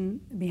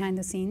authentication behind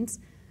the scenes.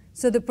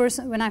 So the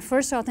person, when I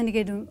first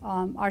authenticate to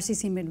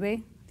RCC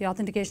Midway, the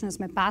authentication is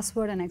my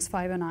password and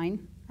X509,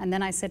 and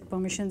then I set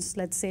permissions,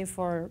 let's say,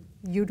 for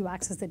you to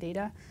access the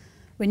data.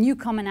 When you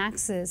come and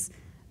access,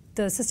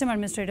 the system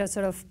administrator is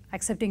sort of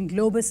accepting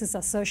Globus's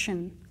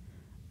assertion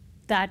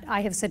that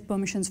I have set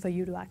permissions for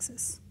you to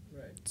access.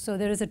 Right. So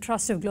there is a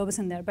trust of Globus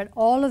in there, but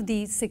all of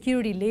the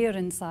security layer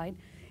inside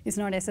is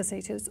not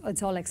SSH,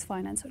 it's all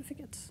X59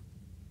 certificates.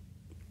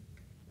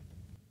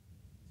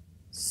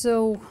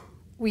 So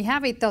we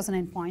have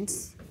 8,000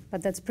 endpoints,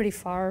 but that's pretty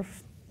far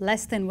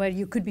less than where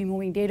you could be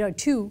moving data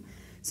to.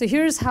 So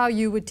here's how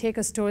you would take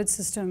a storage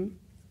system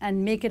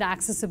and make it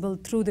accessible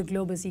through the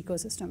Globus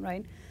ecosystem,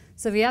 right?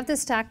 So we have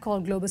this stack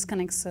called Globus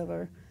Connect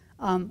Server.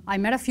 I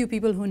met a few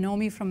people who know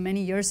me from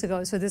many years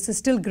ago, so this is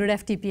still grid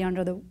FTP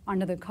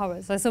under the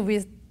covers. So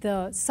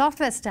the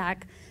software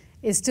stack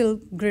is still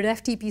grid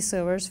FTP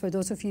servers, for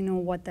those of you who know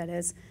what that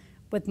is,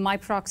 with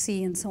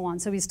MyProxy and so on.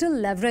 So we're still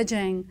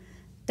leveraging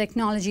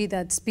technology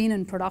that's been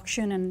in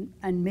production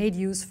and made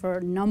use for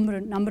a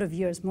number of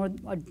years, more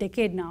a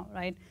decade now,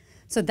 right?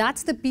 So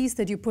that's the piece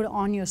that you put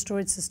on your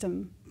storage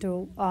system,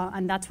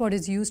 and that's what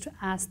is used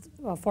as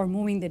for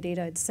moving the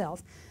data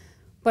itself.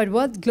 But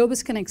what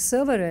Globus Connect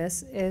Server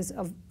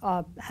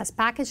has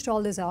packaged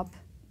all this up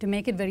to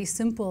make it very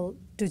simple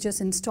to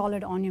just install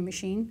it on your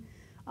machine.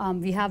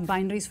 We have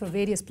binaries for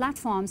various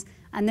platforms,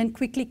 and then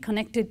quickly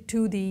connect it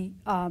to the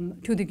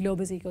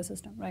Globus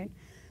ecosystem, right?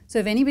 So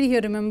if anybody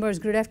here remembers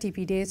grid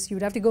FTP days,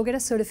 you'd have to go get a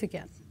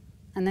certificate,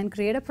 and then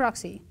create a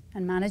proxy,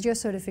 and manage your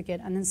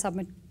certificate, and then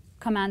submit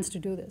commands to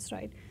do this,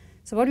 right?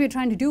 So what we're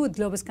trying to do with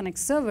Globus Connect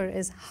Server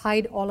is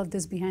hide all of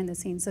this behind the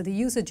scenes. So the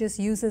user just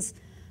uses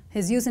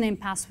his username,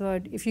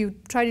 password. If you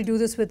try to do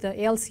this with the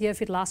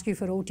ALCF, it'll ask you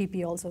for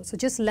OTP also. So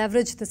just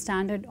leverage the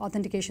standard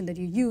authentication that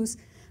you use,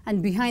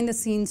 and behind the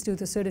scenes do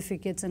the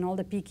certificates and all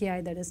the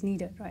PKI that is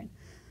needed, right?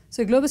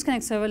 So Globus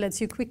Connect Server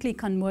lets you quickly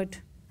convert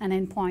an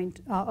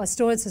endpoint, a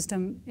storage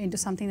system, into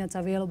something that's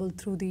available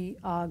through the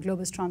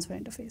Globus transfer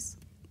interface.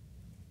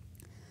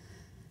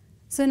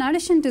 So in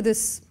addition to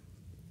this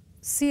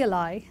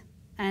CLI,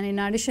 and in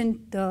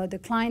addition the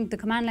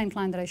command line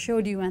client that I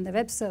showed you and the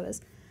web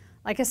service,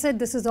 like I said,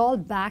 this is all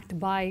backed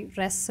by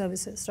REST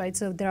services, right?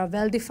 So there are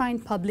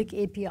well-defined public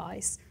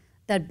APIs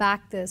that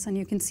back this, and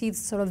you can see it's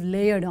sort of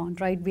layered on,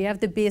 right? We have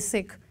the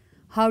basic,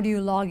 how do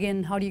you log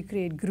in, how do you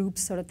create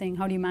groups sort of thing,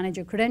 how do you manage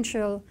your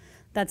credential.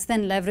 That's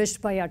then leveraged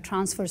by our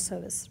transfer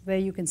service, where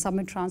you can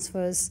submit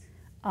transfers,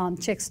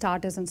 check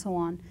status, and so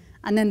on.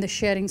 And then the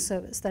sharing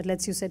service that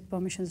lets you set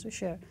permissions to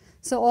share.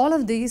 So all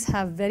of these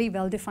have very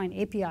well-defined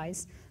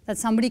APIs that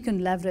somebody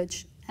can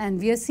leverage. And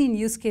we have seen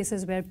use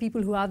cases where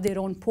people who have their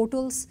own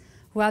portals,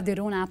 who have their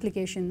own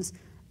applications,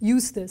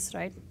 use this,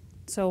 right?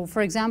 So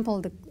for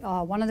example,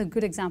 one of the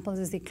good examples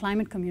is the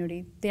climate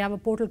community. They have a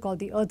portal called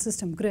the Earth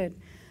System Grid,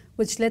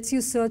 which lets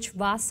you search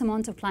vast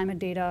amounts of climate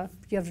data.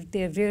 They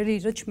have really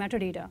rich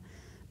metadata.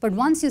 But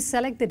once you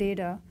select the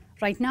data,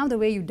 right now the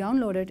way you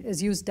download it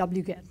is use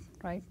wget,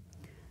 right?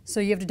 So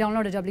you have to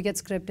download a wget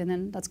script, and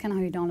then that's kind of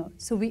how you download.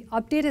 So we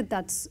updated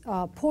that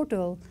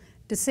portal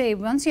to say,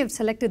 once you have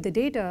selected the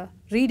data,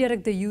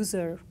 redirect the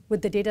user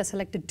with the data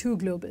selected to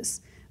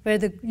Globus, where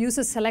the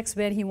user selects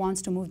where he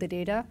wants to move the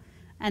data,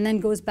 and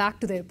then goes back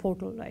to their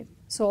portal, right?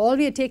 So all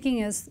we are taking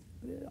is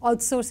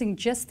outsourcing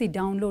just the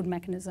download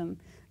mechanism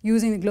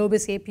using the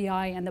Globus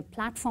API and the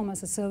platform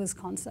as a service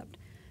concept,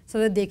 so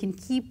that they can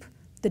keep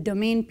the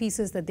domain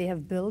pieces that they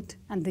have built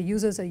and the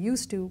users are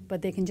used to,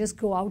 but they can just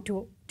go out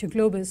to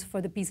Globus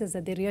for the pieces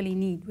that they really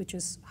need, which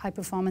is high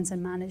performance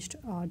and managed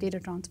data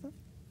transfer.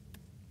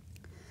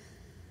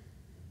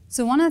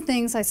 So one of the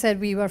things I said,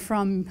 we were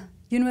from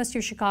University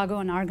of Chicago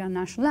and Argonne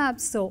National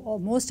Labs, so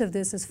most of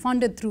this is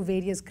funded through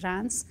various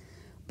grants.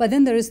 But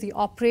then there is the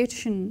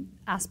operation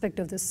aspect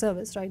of this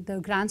service, right? The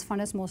grants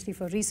fund us mostly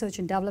for research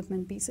and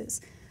development pieces.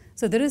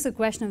 So there is a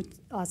question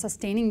of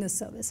sustaining this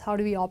service. How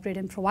do we operate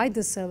and provide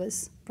this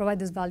service, provide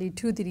this value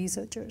to the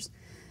researchers?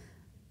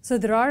 So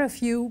there are a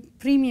few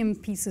premium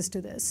pieces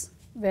to this,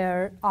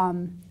 where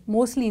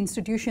mostly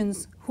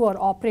institutions who are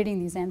operating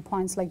these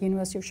endpoints, like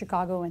University of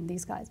Chicago and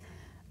these guys,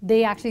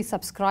 they actually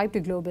subscribe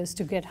to Globus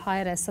to get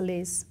higher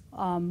SLAs,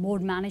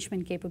 mode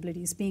management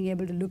capabilities, being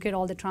able to look at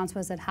all the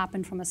transfers that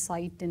happen from a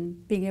site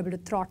and being able to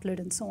throttle it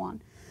and so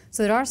on.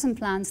 So there are some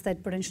plans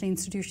that potentially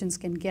institutions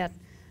can get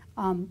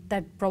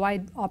that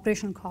provide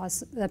operational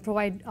costs, that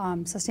provide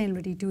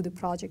sustainability to the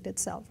project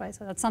itself, right?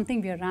 So that's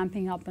something we are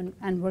ramping up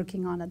and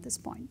working on at this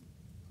point.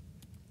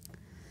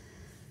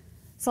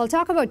 So I'll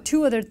talk about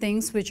two other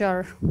things which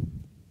are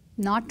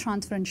not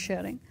transfer and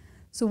sharing.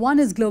 So one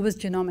is Globus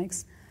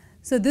Genomics.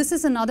 So this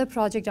is another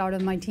project out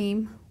of my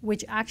team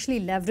which actually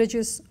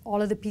leverages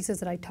all of the pieces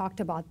that I talked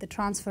about, the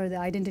transfer, the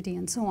identity,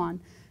 and so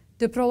on,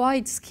 to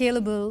provide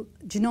scalable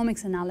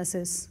genomics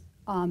analysis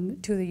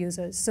to the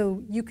users.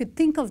 So you could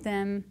think of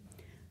them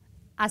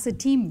as a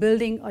team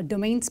building a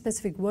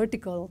domain-specific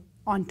vertical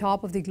on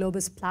top of the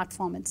Globus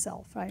platform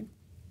itself, right?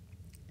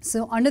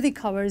 So under the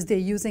covers, they're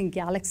using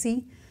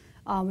Galaxy,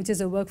 which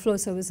is a workflow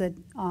service that,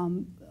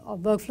 a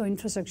workflow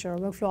infrastructure, a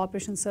workflow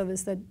operation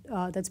service that,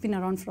 that's been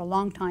around for a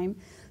long time.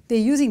 They're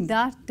using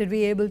that to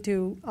be able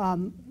to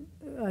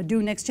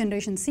do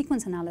next-generation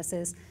sequence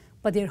analysis,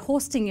 but they're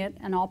hosting it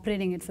and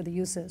operating it for the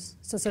users.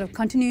 So sort of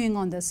continuing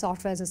on the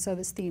software as a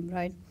service theme,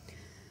 right?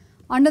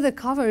 Under the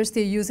covers,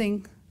 they're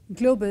using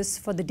Globus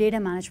for the data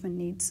management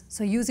needs.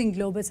 So using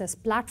Globus as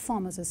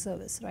platform as a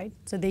service, right?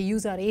 So they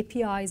use our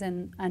APIs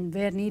and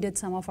where needed,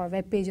 some of our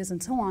web pages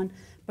and so on,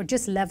 but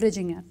just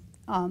leveraging it.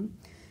 And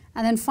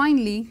then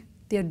finally,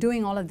 they're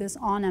doing all of this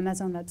on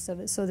Amazon Web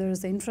Service. So there's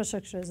the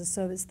infrastructure as a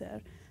service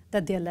there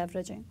that they're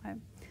leveraging, right?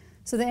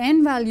 So the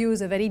end value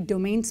is a very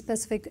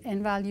domain-specific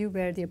end value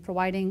where they're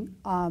providing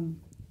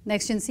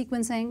next-gen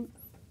sequencing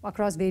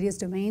across various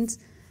domains,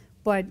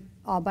 but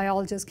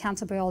biologists,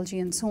 cancer biology,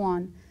 and so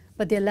on.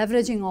 But they're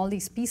leveraging all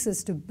these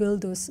pieces to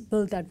build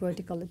that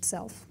vertical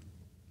itself.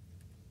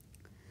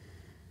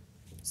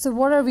 So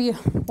what are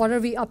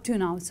we up to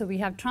now? So we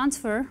have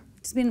transfer,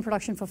 which has been in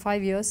production for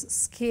 5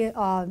 years,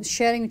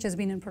 sharing, which has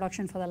been in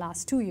production for the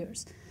last 2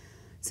 years.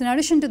 So in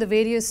addition to the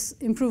various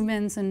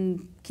improvements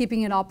and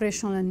keeping it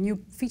operational and new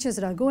features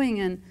that are going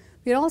in,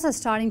 we're also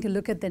starting to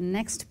look at the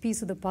next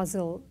piece of the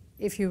puzzle,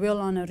 if you will,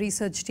 on a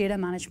research data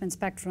management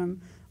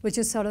spectrum, which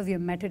is sort of your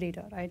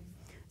metadata, right?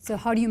 So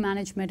how do you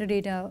manage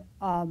metadata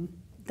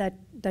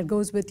that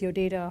goes with your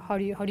data? How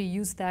do you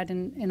use that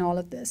in all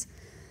of this?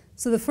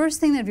 So the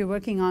first thing that we're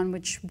working on,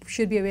 which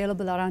should be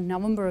available around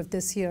November of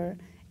this year,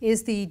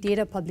 is the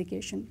data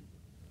publication.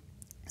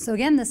 So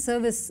again, the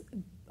service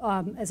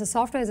as a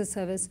software as a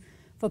service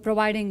for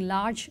providing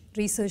large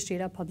research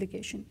data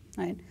publication,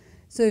 right?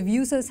 So if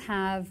users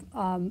have,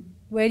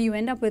 where you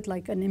end up with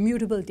like an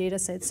immutable data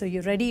set, so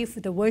you're ready for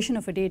the version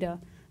of a data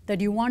that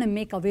you want to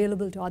make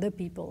available to other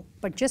people,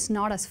 but just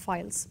not as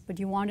files, but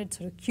you want it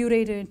sort of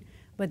curated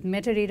with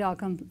metadata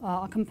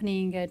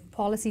accompanying it,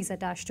 policies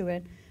attached to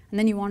it, and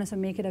then you want to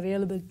make it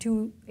available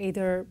to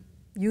either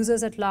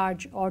users at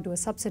large or to a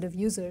subset of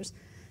users.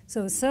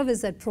 So a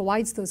service that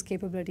provides those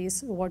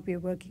capabilities is what we're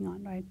working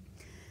on, right?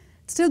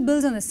 It still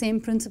builds on the same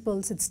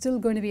principles. It's still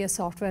going to be a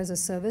software as a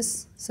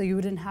service, so you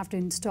wouldn't have to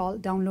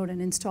download and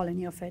install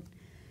any of it.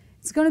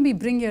 It's going to be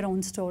bring your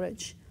own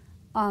storage.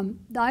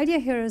 The idea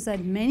here is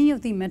that many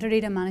of the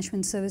metadata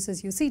management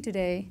services you see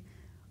today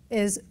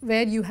is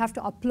where you have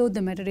to upload the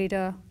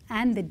metadata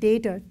and the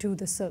data to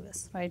the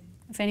service, right?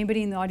 If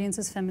anybody in the audience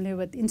is familiar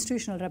with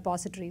institutional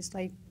repositories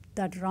like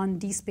that run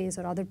DSpace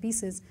or other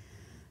pieces,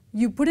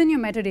 you put in your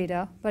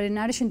metadata, but in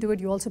addition to it,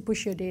 you also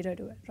push your data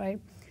to it, right?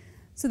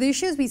 So the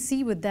issues we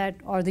see with that,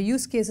 or the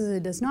use cases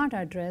it does not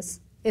address,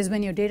 is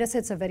when your data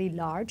sets are very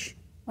large,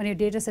 when your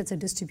data sets are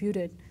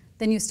distributed,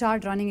 then you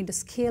start running into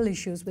scale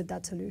issues with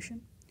that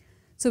solution.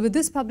 So with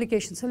this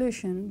publication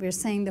solution, we're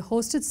saying the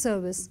hosted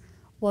service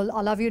will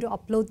allow you to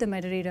upload the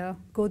metadata,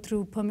 go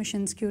through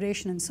permissions,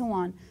 curation, and so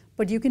on,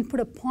 but you can put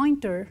a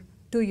pointer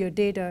to your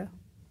data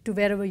to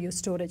wherever your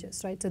storage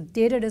is, right? So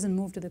data doesn't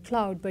move to the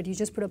cloud, but you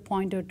just put a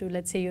pointer to,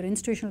 let's say, your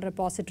institutional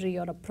repository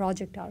or a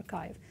project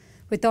archive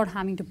without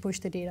having to push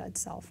the data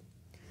itself.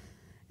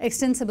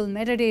 Extensible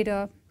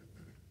metadata,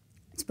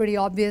 it's pretty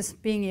obvious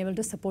being able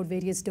to support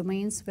various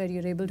domains where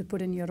you're able to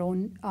put in your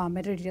own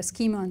metadata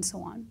schema and so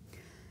on.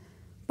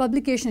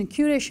 Publication and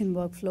curation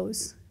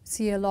workflows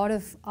see a lot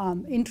of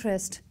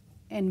interest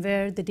in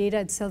where the data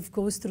itself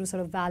goes through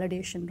sort of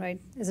validation, right?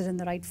 Is it in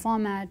the right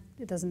format?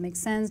 It doesn't make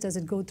sense. Does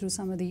it go through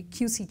some of the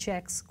QC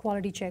checks,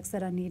 quality checks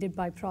that are needed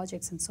by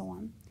projects and so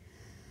on?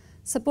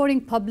 Supporting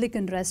public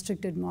and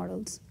restricted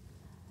models.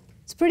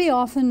 It's pretty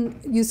often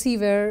you see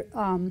where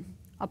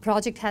a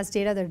project has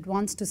data that it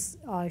wants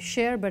to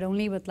share, but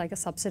only with like a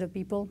subset of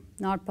people,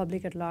 not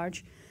public at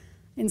large.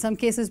 In some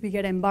cases, we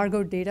get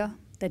embargoed data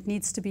that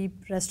needs to be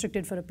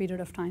restricted for a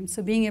period of time.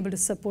 So being able to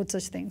support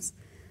such things.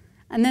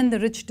 And then the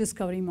rich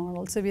discovery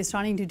model. So we're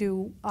starting to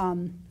do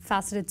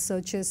faceted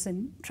searches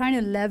and trying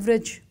to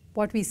leverage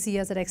what we see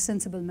as an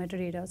extensible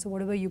metadata. So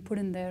whatever you put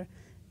in there,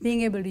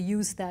 being able to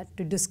use that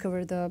to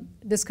discover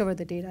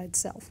the data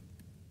itself.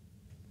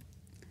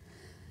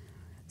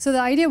 So the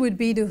idea would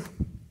be to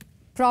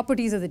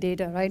properties of the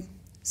data, right?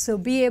 So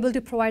be able to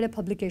provide a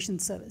publication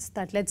service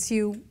that lets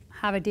you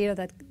have a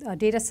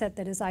data set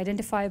that is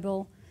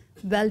identifiable,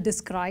 well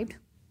described,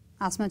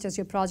 as much as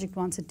your project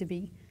wants it to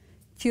be,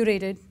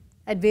 curated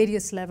at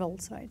various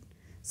levels, right?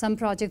 Some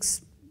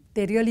projects,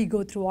 they really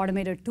go through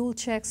automated tool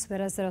checks,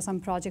 whereas there are some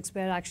projects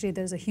where actually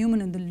there's a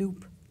human in the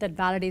loop that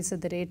validates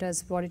that the data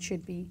is what it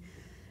should be.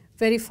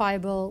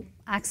 Verifiable,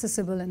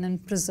 accessible, and then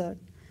preserved.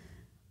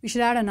 We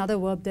should add another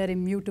verb there,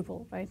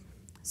 immutable, right?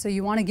 So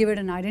you want to give it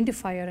an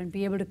identifier and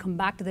be able to come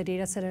back to the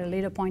data set at a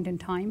later point in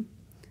time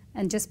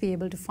and just be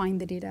able to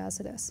find the data as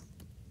it is.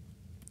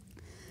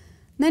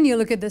 Then you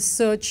look at the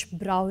search,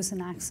 browse,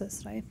 and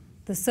access, right?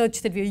 The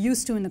search that we're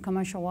used to in the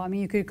commercial world. I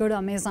mean, you could go to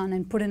Amazon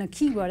and put in a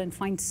keyword and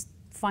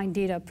find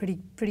data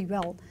pretty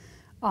well.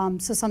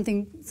 So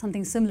something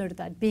similar to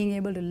that, being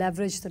able to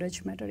leverage the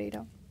rich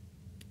metadata.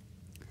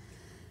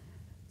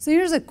 So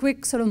here's a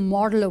quick sort of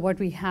model of what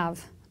we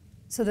have.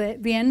 So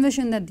we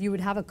envision that you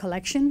would have a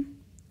collection,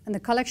 and the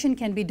collection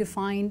can be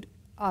defined.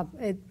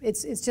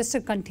 It's just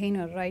a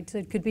container, right? So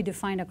it could be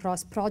defined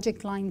across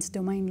project lines,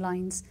 domain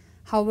lines,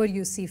 however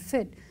you see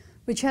fit,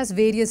 which has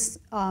various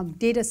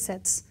data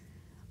sets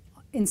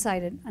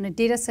inside it. And a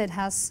data set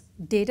has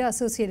data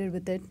associated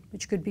with it,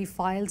 which could be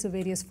files of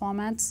various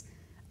formats.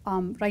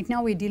 Right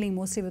now we're dealing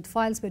mostly with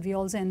files, but we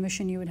also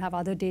envision you would have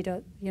other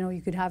data. You know,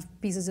 you could have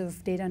pieces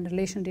of data in a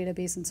relational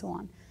database and so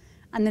on.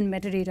 And then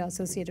metadata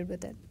associated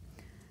with it.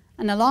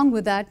 And along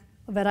with that,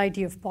 a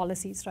variety of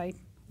policies, right?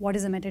 What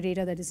is the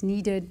metadata that is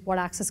needed? What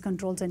access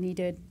controls are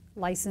needed?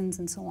 License,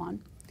 and so on.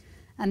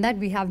 And that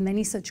we have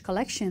many such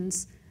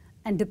collections.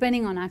 And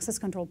depending on access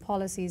control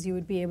policies, you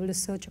would be able to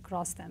search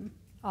across them.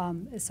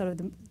 Is sort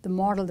of the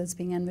model that's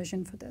being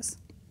envisioned for this.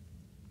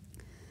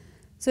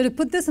 So to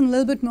put this in a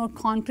little bit more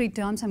concrete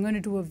terms, I'm going to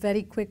do a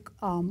very quick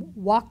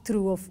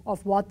walkthrough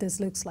of what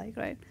this looks like,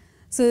 right?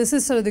 So this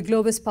is sort of the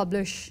Globus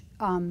publish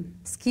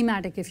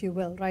schematic, if you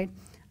will, right?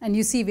 And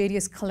you see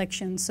various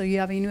collections. So you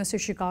have a University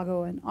of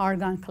Chicago and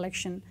Argonne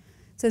collection.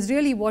 So it's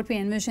really what we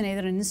envision,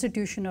 either an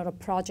institution or a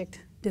project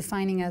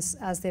defining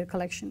as their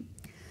collection.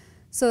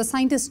 So a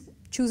scientist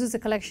chooses a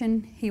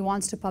collection he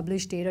wants to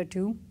publish data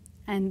to,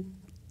 and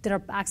there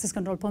are access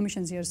control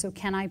permissions here. So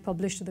can I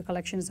publish to the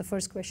collection is the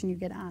first question you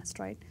get asked,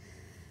 right?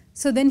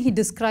 So then he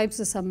describes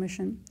the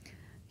submission.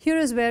 Here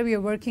is where we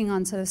are working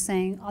on sort of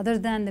saying, other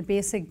than the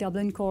basic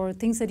Dublin core,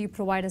 things that you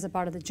provide as a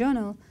part of the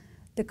journal,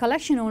 the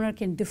collection owner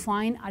can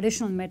define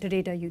additional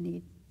metadata you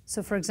need.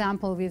 So for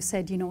example, we've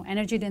said, you know,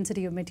 energy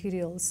density of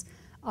materials,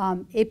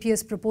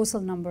 APS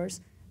proposal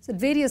numbers. So at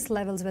various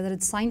levels, whether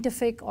it's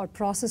scientific or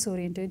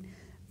process-oriented,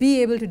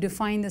 be able to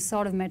define the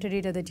sort of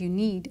metadata that you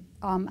need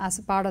as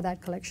a part of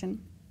that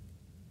collection.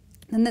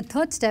 Then the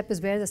third step is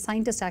where the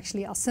scientist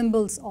actually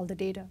assembles all the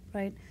data,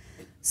 right?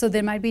 So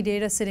there might be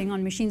data sitting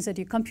on machines that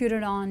you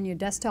computed on, your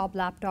desktop,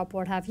 laptop,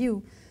 what have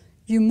you.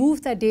 You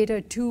move that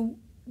data to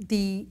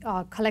the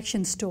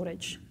collection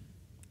storage.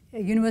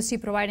 A university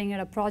providing it,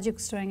 a project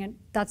storing it,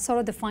 that's sort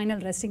of the final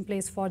resting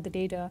place for the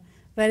data,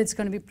 where it's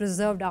going to be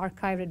preserved,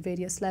 archived at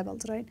various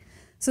levels, right?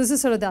 So this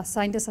is sort of the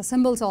scientist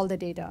assembles all the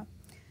data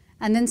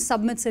and then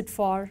submits it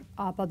for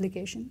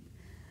publication.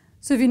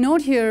 So if you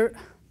note here,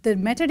 the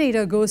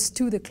metadata goes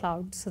to the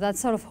cloud, so that's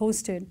sort of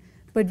hosted,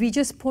 but we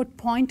just put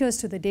pointers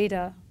to the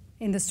data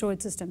in the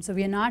storage system. So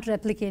we are not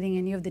replicating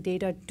any of the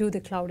data to the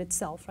cloud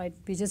itself, right?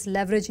 We're just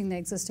leveraging the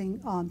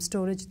existing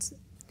storage.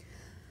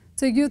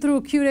 So you go through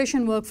a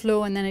curation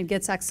workflow, and then it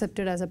gets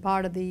accepted as a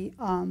part of the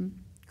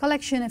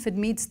collection if it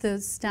meets the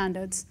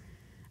standards.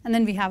 And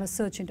then we have a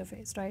search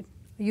interface, right?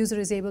 A user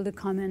is able to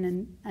come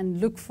in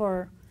and look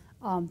for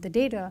the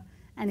data.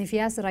 And if he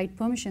has the right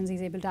permissions,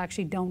 he's able to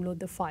actually download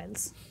the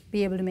files,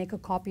 be able to make a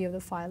copy of the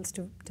files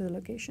to the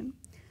location.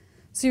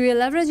 So we are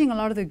leveraging a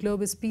lot of the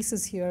Globus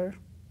pieces here,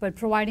 but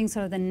providing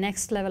sort of the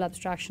next level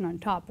abstraction on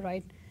top,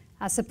 right?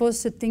 As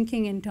opposed to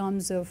thinking in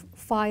terms of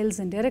files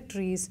and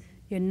directories,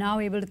 you're now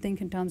able to think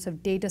in terms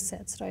of data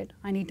sets, right?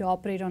 I need to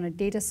operate on a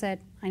data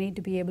set. I need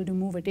to be able to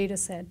move a data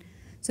set.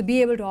 So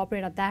be able to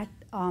operate at that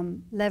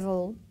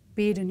level,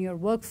 be it in your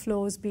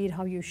workflows, be it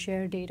how you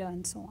share data,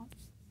 and so on.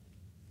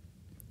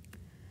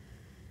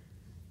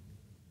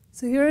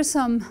 So here are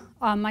some,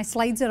 my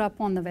slides are up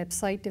on the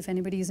website if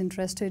anybody is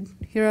interested.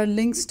 Here are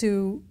links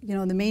to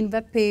the main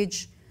web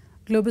page,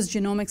 Globus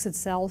Genomics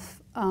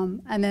itself,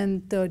 and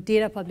then the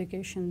data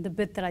publication, the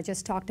bit that I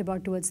just talked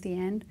about towards the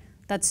end.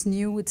 That's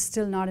new. It's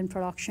still not in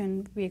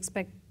production. We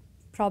expect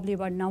probably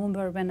about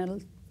November when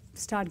it'll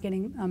start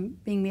getting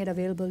being made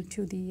available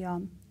to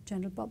the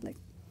general public.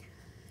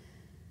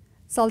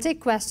 So I'll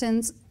take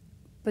questions,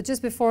 but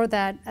just before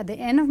that, at the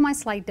end of my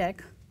slide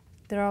deck,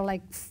 there are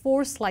like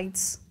 4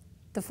 slides.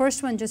 The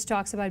first one just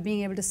talks about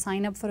being able to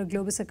sign up for a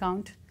Globus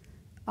account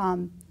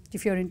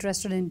if you're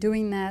interested in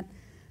doing that.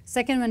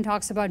 Second one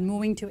talks about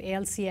moving to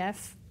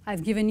ALCF.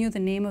 I've given you the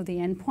name of the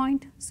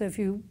endpoint. So if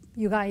you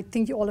guys, I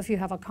think all of you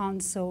have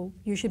accounts, so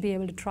you should be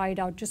able to try it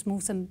out. Just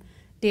move some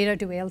data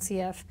to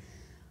ALCF.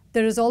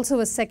 There is also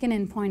a second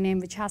endpoint name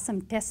which has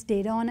some test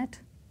data on it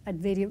at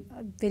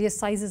various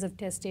sizes of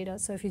test data.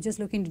 So if you're just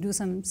looking to do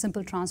some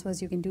simple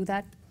transfers, you can do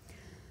that.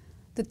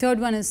 The third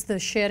one is the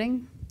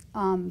sharing.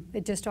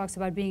 It just talks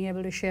about being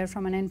able to share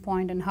from an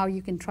endpoint and how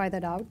you can try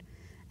that out.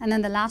 And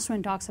then the last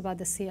one talks about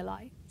the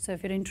CLI. So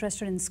if you're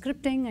interested in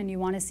scripting and you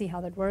want to see how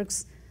that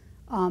works,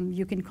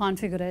 you can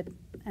configure it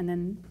and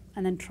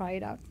then try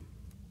it out.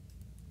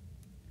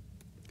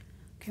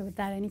 Okay, with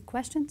that, any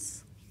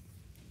questions?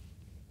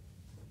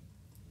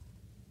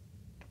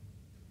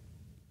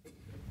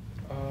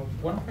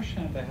 One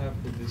question that I have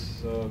with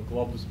this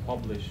Globus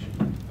publish,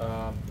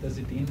 does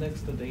it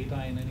index the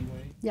data in any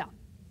way? Yeah.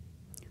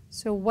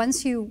 So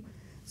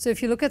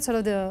if you look at sort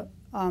of the,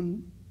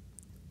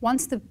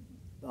 once the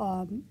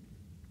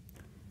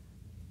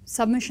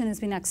submission has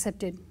been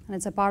accepted and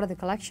it's a part of the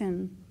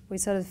collection, we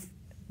sort of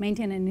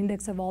maintain an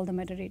index of all the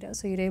metadata.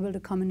 So you're able to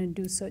come in and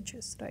do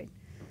searches, right?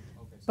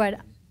 Okay, so but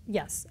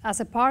yes,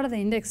 as a part of the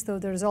index, though,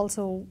 there's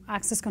also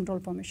access control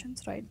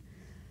permissions, right?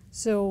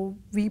 So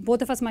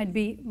both of us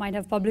might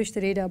have published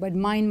the data, but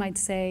mine might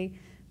say,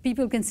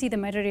 people can see the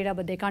metadata,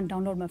 but they can't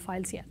download my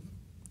files yet.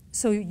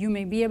 So you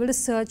may be able to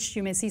search,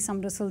 you may see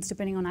some results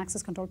depending on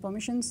access control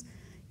permissions.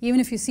 Even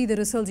if you see the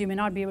results, you may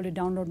not be able to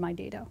download my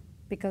data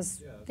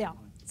because, yeah.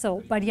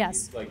 So, but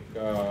yes. Like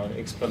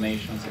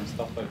explanations and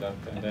stuff like that,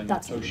 and then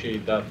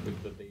associate that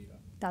with the data.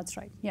 That's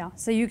right, yeah.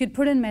 So you could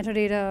put in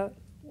metadata.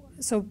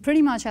 So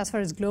pretty much as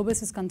far as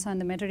Globus is concerned,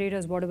 the metadata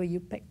is whatever you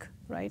pick,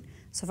 right?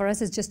 So for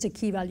us, it's just a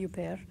key value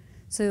pair.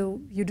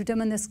 So you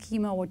determine the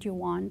schema, what you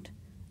want,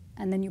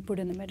 and then you put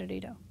in the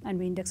metadata, and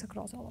we index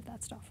across all of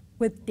that stuff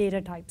with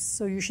data types.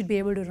 So you should be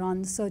able to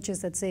run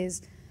searches that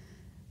says,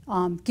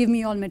 give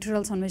me all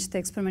materials on which the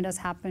experiment has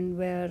happened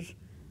where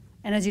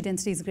energy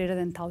density is greater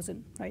than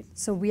 1,000, right?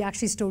 So we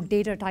actually store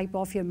data type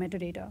of your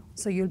metadata.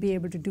 So you'll be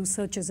able to do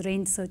searches,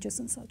 range searches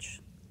and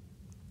such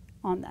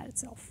on that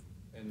itself.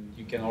 And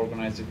you can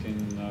organize it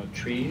in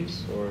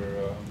trees or?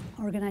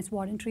 Organize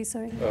what in trees,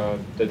 sorry?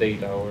 The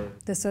data or?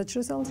 The search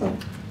results? Or?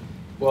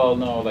 Well,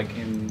 no, like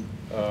in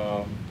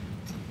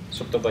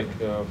sort of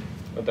like a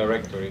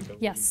directory.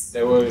 Yes.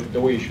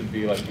 The way it should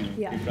be like in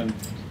different,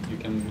 you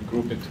can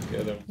group it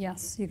together.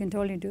 Yes, you can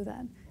totally do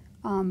that.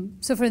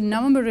 So for the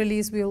November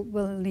release, we'll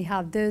only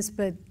have this,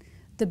 but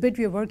the bit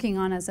we're working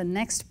on as a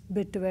next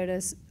bit to it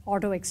is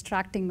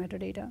auto-extracting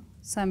metadata.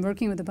 So I'm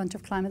working with a bunch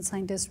of climate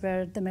scientists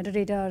where the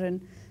metadata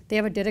and they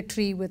have a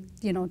directory with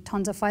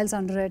tons of files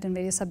under it and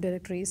various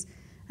subdirectories,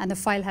 and the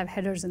file have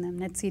headers in them,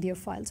 netcdf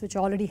files, which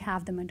already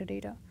have the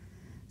metadata.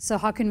 So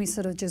how can we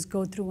sort of just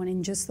go through and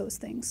ingest those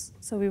things?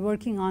 So we're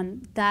working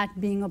on that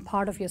being a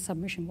part of your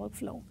submission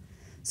workflow.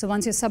 So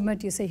once you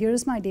submit, you say,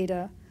 here's my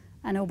data,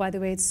 and oh, by the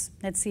way, it's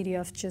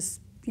netcdf,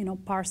 just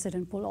parse it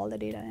and pull all the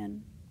data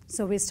in.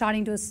 So we're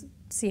starting to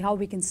see how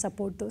we can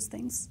support those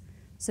things.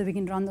 So we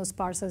can run those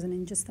parsers and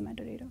ingest the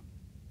metadata.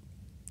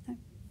 Okay.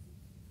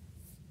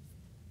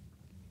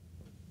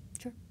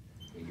 Sure.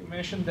 You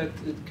mentioned that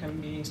it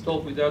can be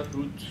installed without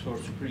root or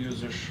super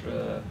user.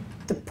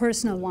 The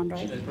personal one,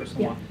 right? The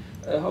personal one.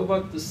 How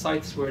about the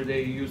sites where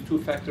they use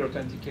two-factor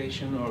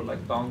authentication or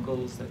like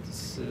dongles?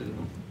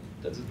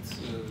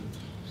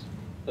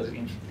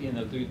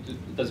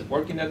 Does it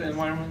work in that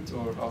environment,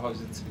 or how is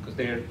it? Because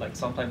they're like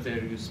sometimes they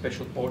use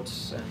special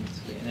ports and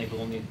they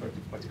enable only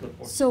particular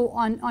ports. So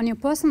on your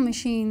personal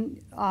machine,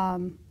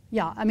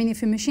 yeah, I mean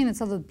if your machine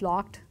itself is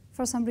blocked,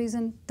 for some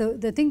reason.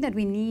 The thing that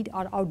we need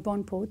are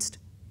outbound ports.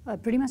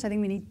 Pretty much, I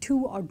think we need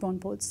 2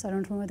 outbound ports. I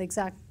don't remember the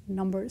exact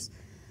numbers.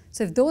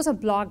 So if those are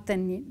blocked,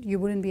 then you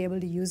wouldn't be able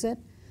to use it.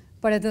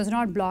 But if those are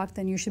not blocked,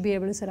 then you should be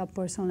able to set up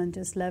personal and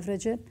just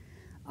leverage it.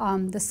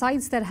 The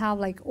sites that have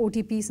like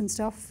OTPs and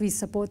stuff, we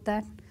support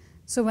that.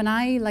 So when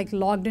I like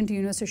logged into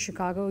University of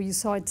Chicago, you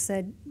saw it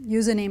said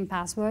username,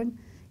 password.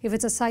 If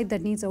it's a site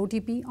that needs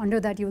OTP, under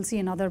that you will see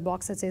another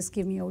box that says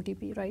give me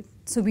OTP, right?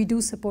 So we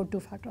do support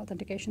 2-factor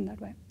authentication that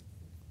way.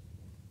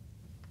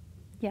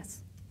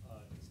 Yes?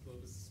 Is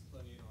Globus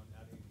planning on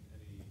adding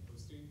any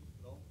hosting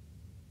at all?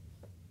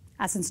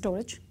 As in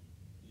storage?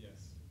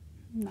 Yes.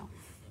 No.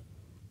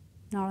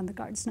 Not on the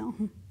cards, no.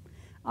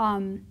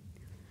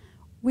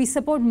 We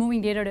support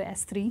moving data to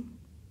S3.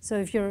 So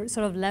if you're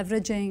sort of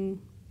leveraging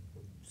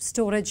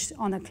storage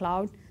on the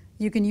cloud,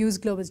 you can use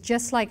Globus.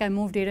 Just like I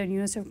moved data in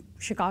University of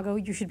Chicago,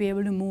 you should be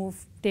able to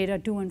move data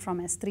to and from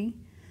S3.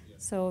 Yeah.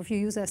 So if you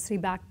use S3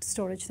 backed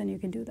storage, then you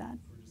can do that.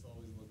 We're just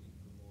always looking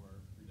for more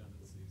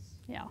redundancies.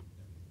 Yeah.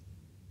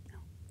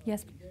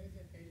 Yes? If there is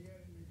a failure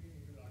in between,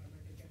 it will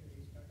automatically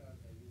restart or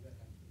the user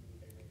has to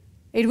do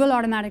it? It will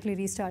automatically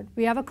restart.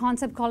 We have a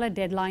concept called a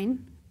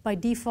deadline. By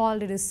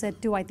default, it is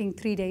set to, I think,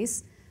 3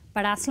 days.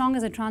 But as long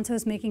as the transfer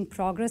is making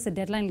progress, the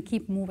deadline will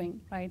keep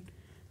moving, right?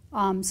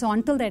 So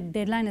until that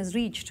deadline is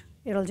reached,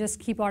 it'll just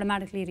keep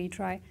automatically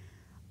retry.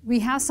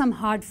 We have some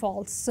hard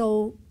faults.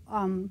 So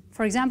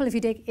for example, if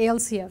you take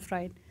ALCF,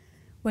 right?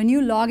 When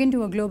you log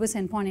into a Globus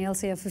endpoint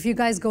ALCF, if you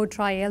guys go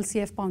try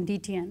ALCF pound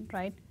DTN,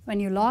 right? When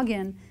you log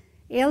in,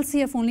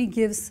 ALCF only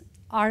gives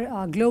our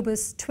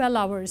Globus 12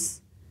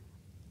 hours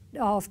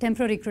of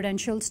temporary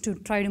credentials to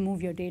try to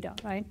move your data,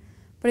 right?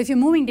 But if you're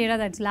moving data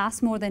that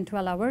lasts more than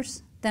 12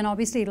 hours, then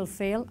obviously it'll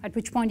fail, at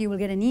which point you will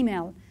get an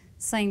email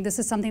saying this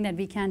is something that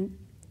we can,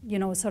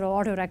 sort of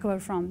auto-recover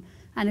from.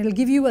 And it'll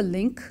give you a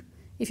link.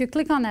 If you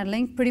click on that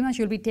link, pretty much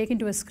you'll be taken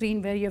to a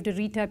screen where you have to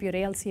retype your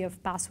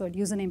ALCF password,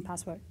 username,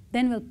 password.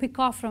 Then we'll pick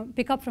up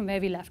from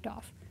where we left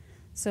off.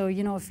 So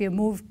if you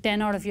moved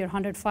 10 out of your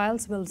 100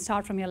 files, we'll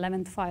start from your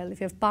 11th file.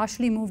 If you've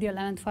partially moved your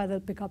 11th file, we'll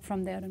pick up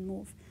from there and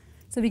move.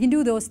 So we can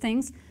do those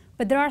things,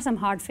 but there are some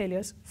hard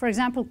failures. For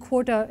example,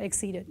 quota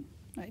exceeded,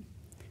 right?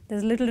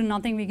 There's little to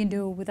nothing we can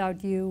do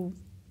without you,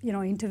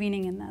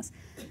 intervening in this.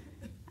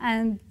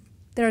 And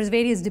there's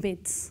various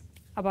debates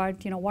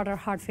about, what are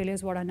hard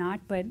failures, what are not.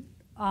 But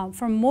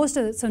from most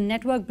of so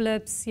network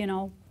blips,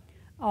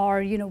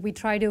 or we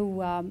try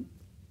to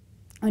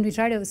when we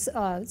try to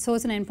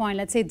source an endpoint,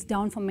 let's say it's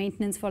down for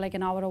maintenance for like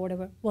an hour or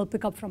whatever, we'll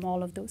pick up from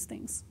all of those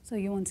things. So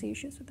you won't see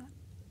issues with that.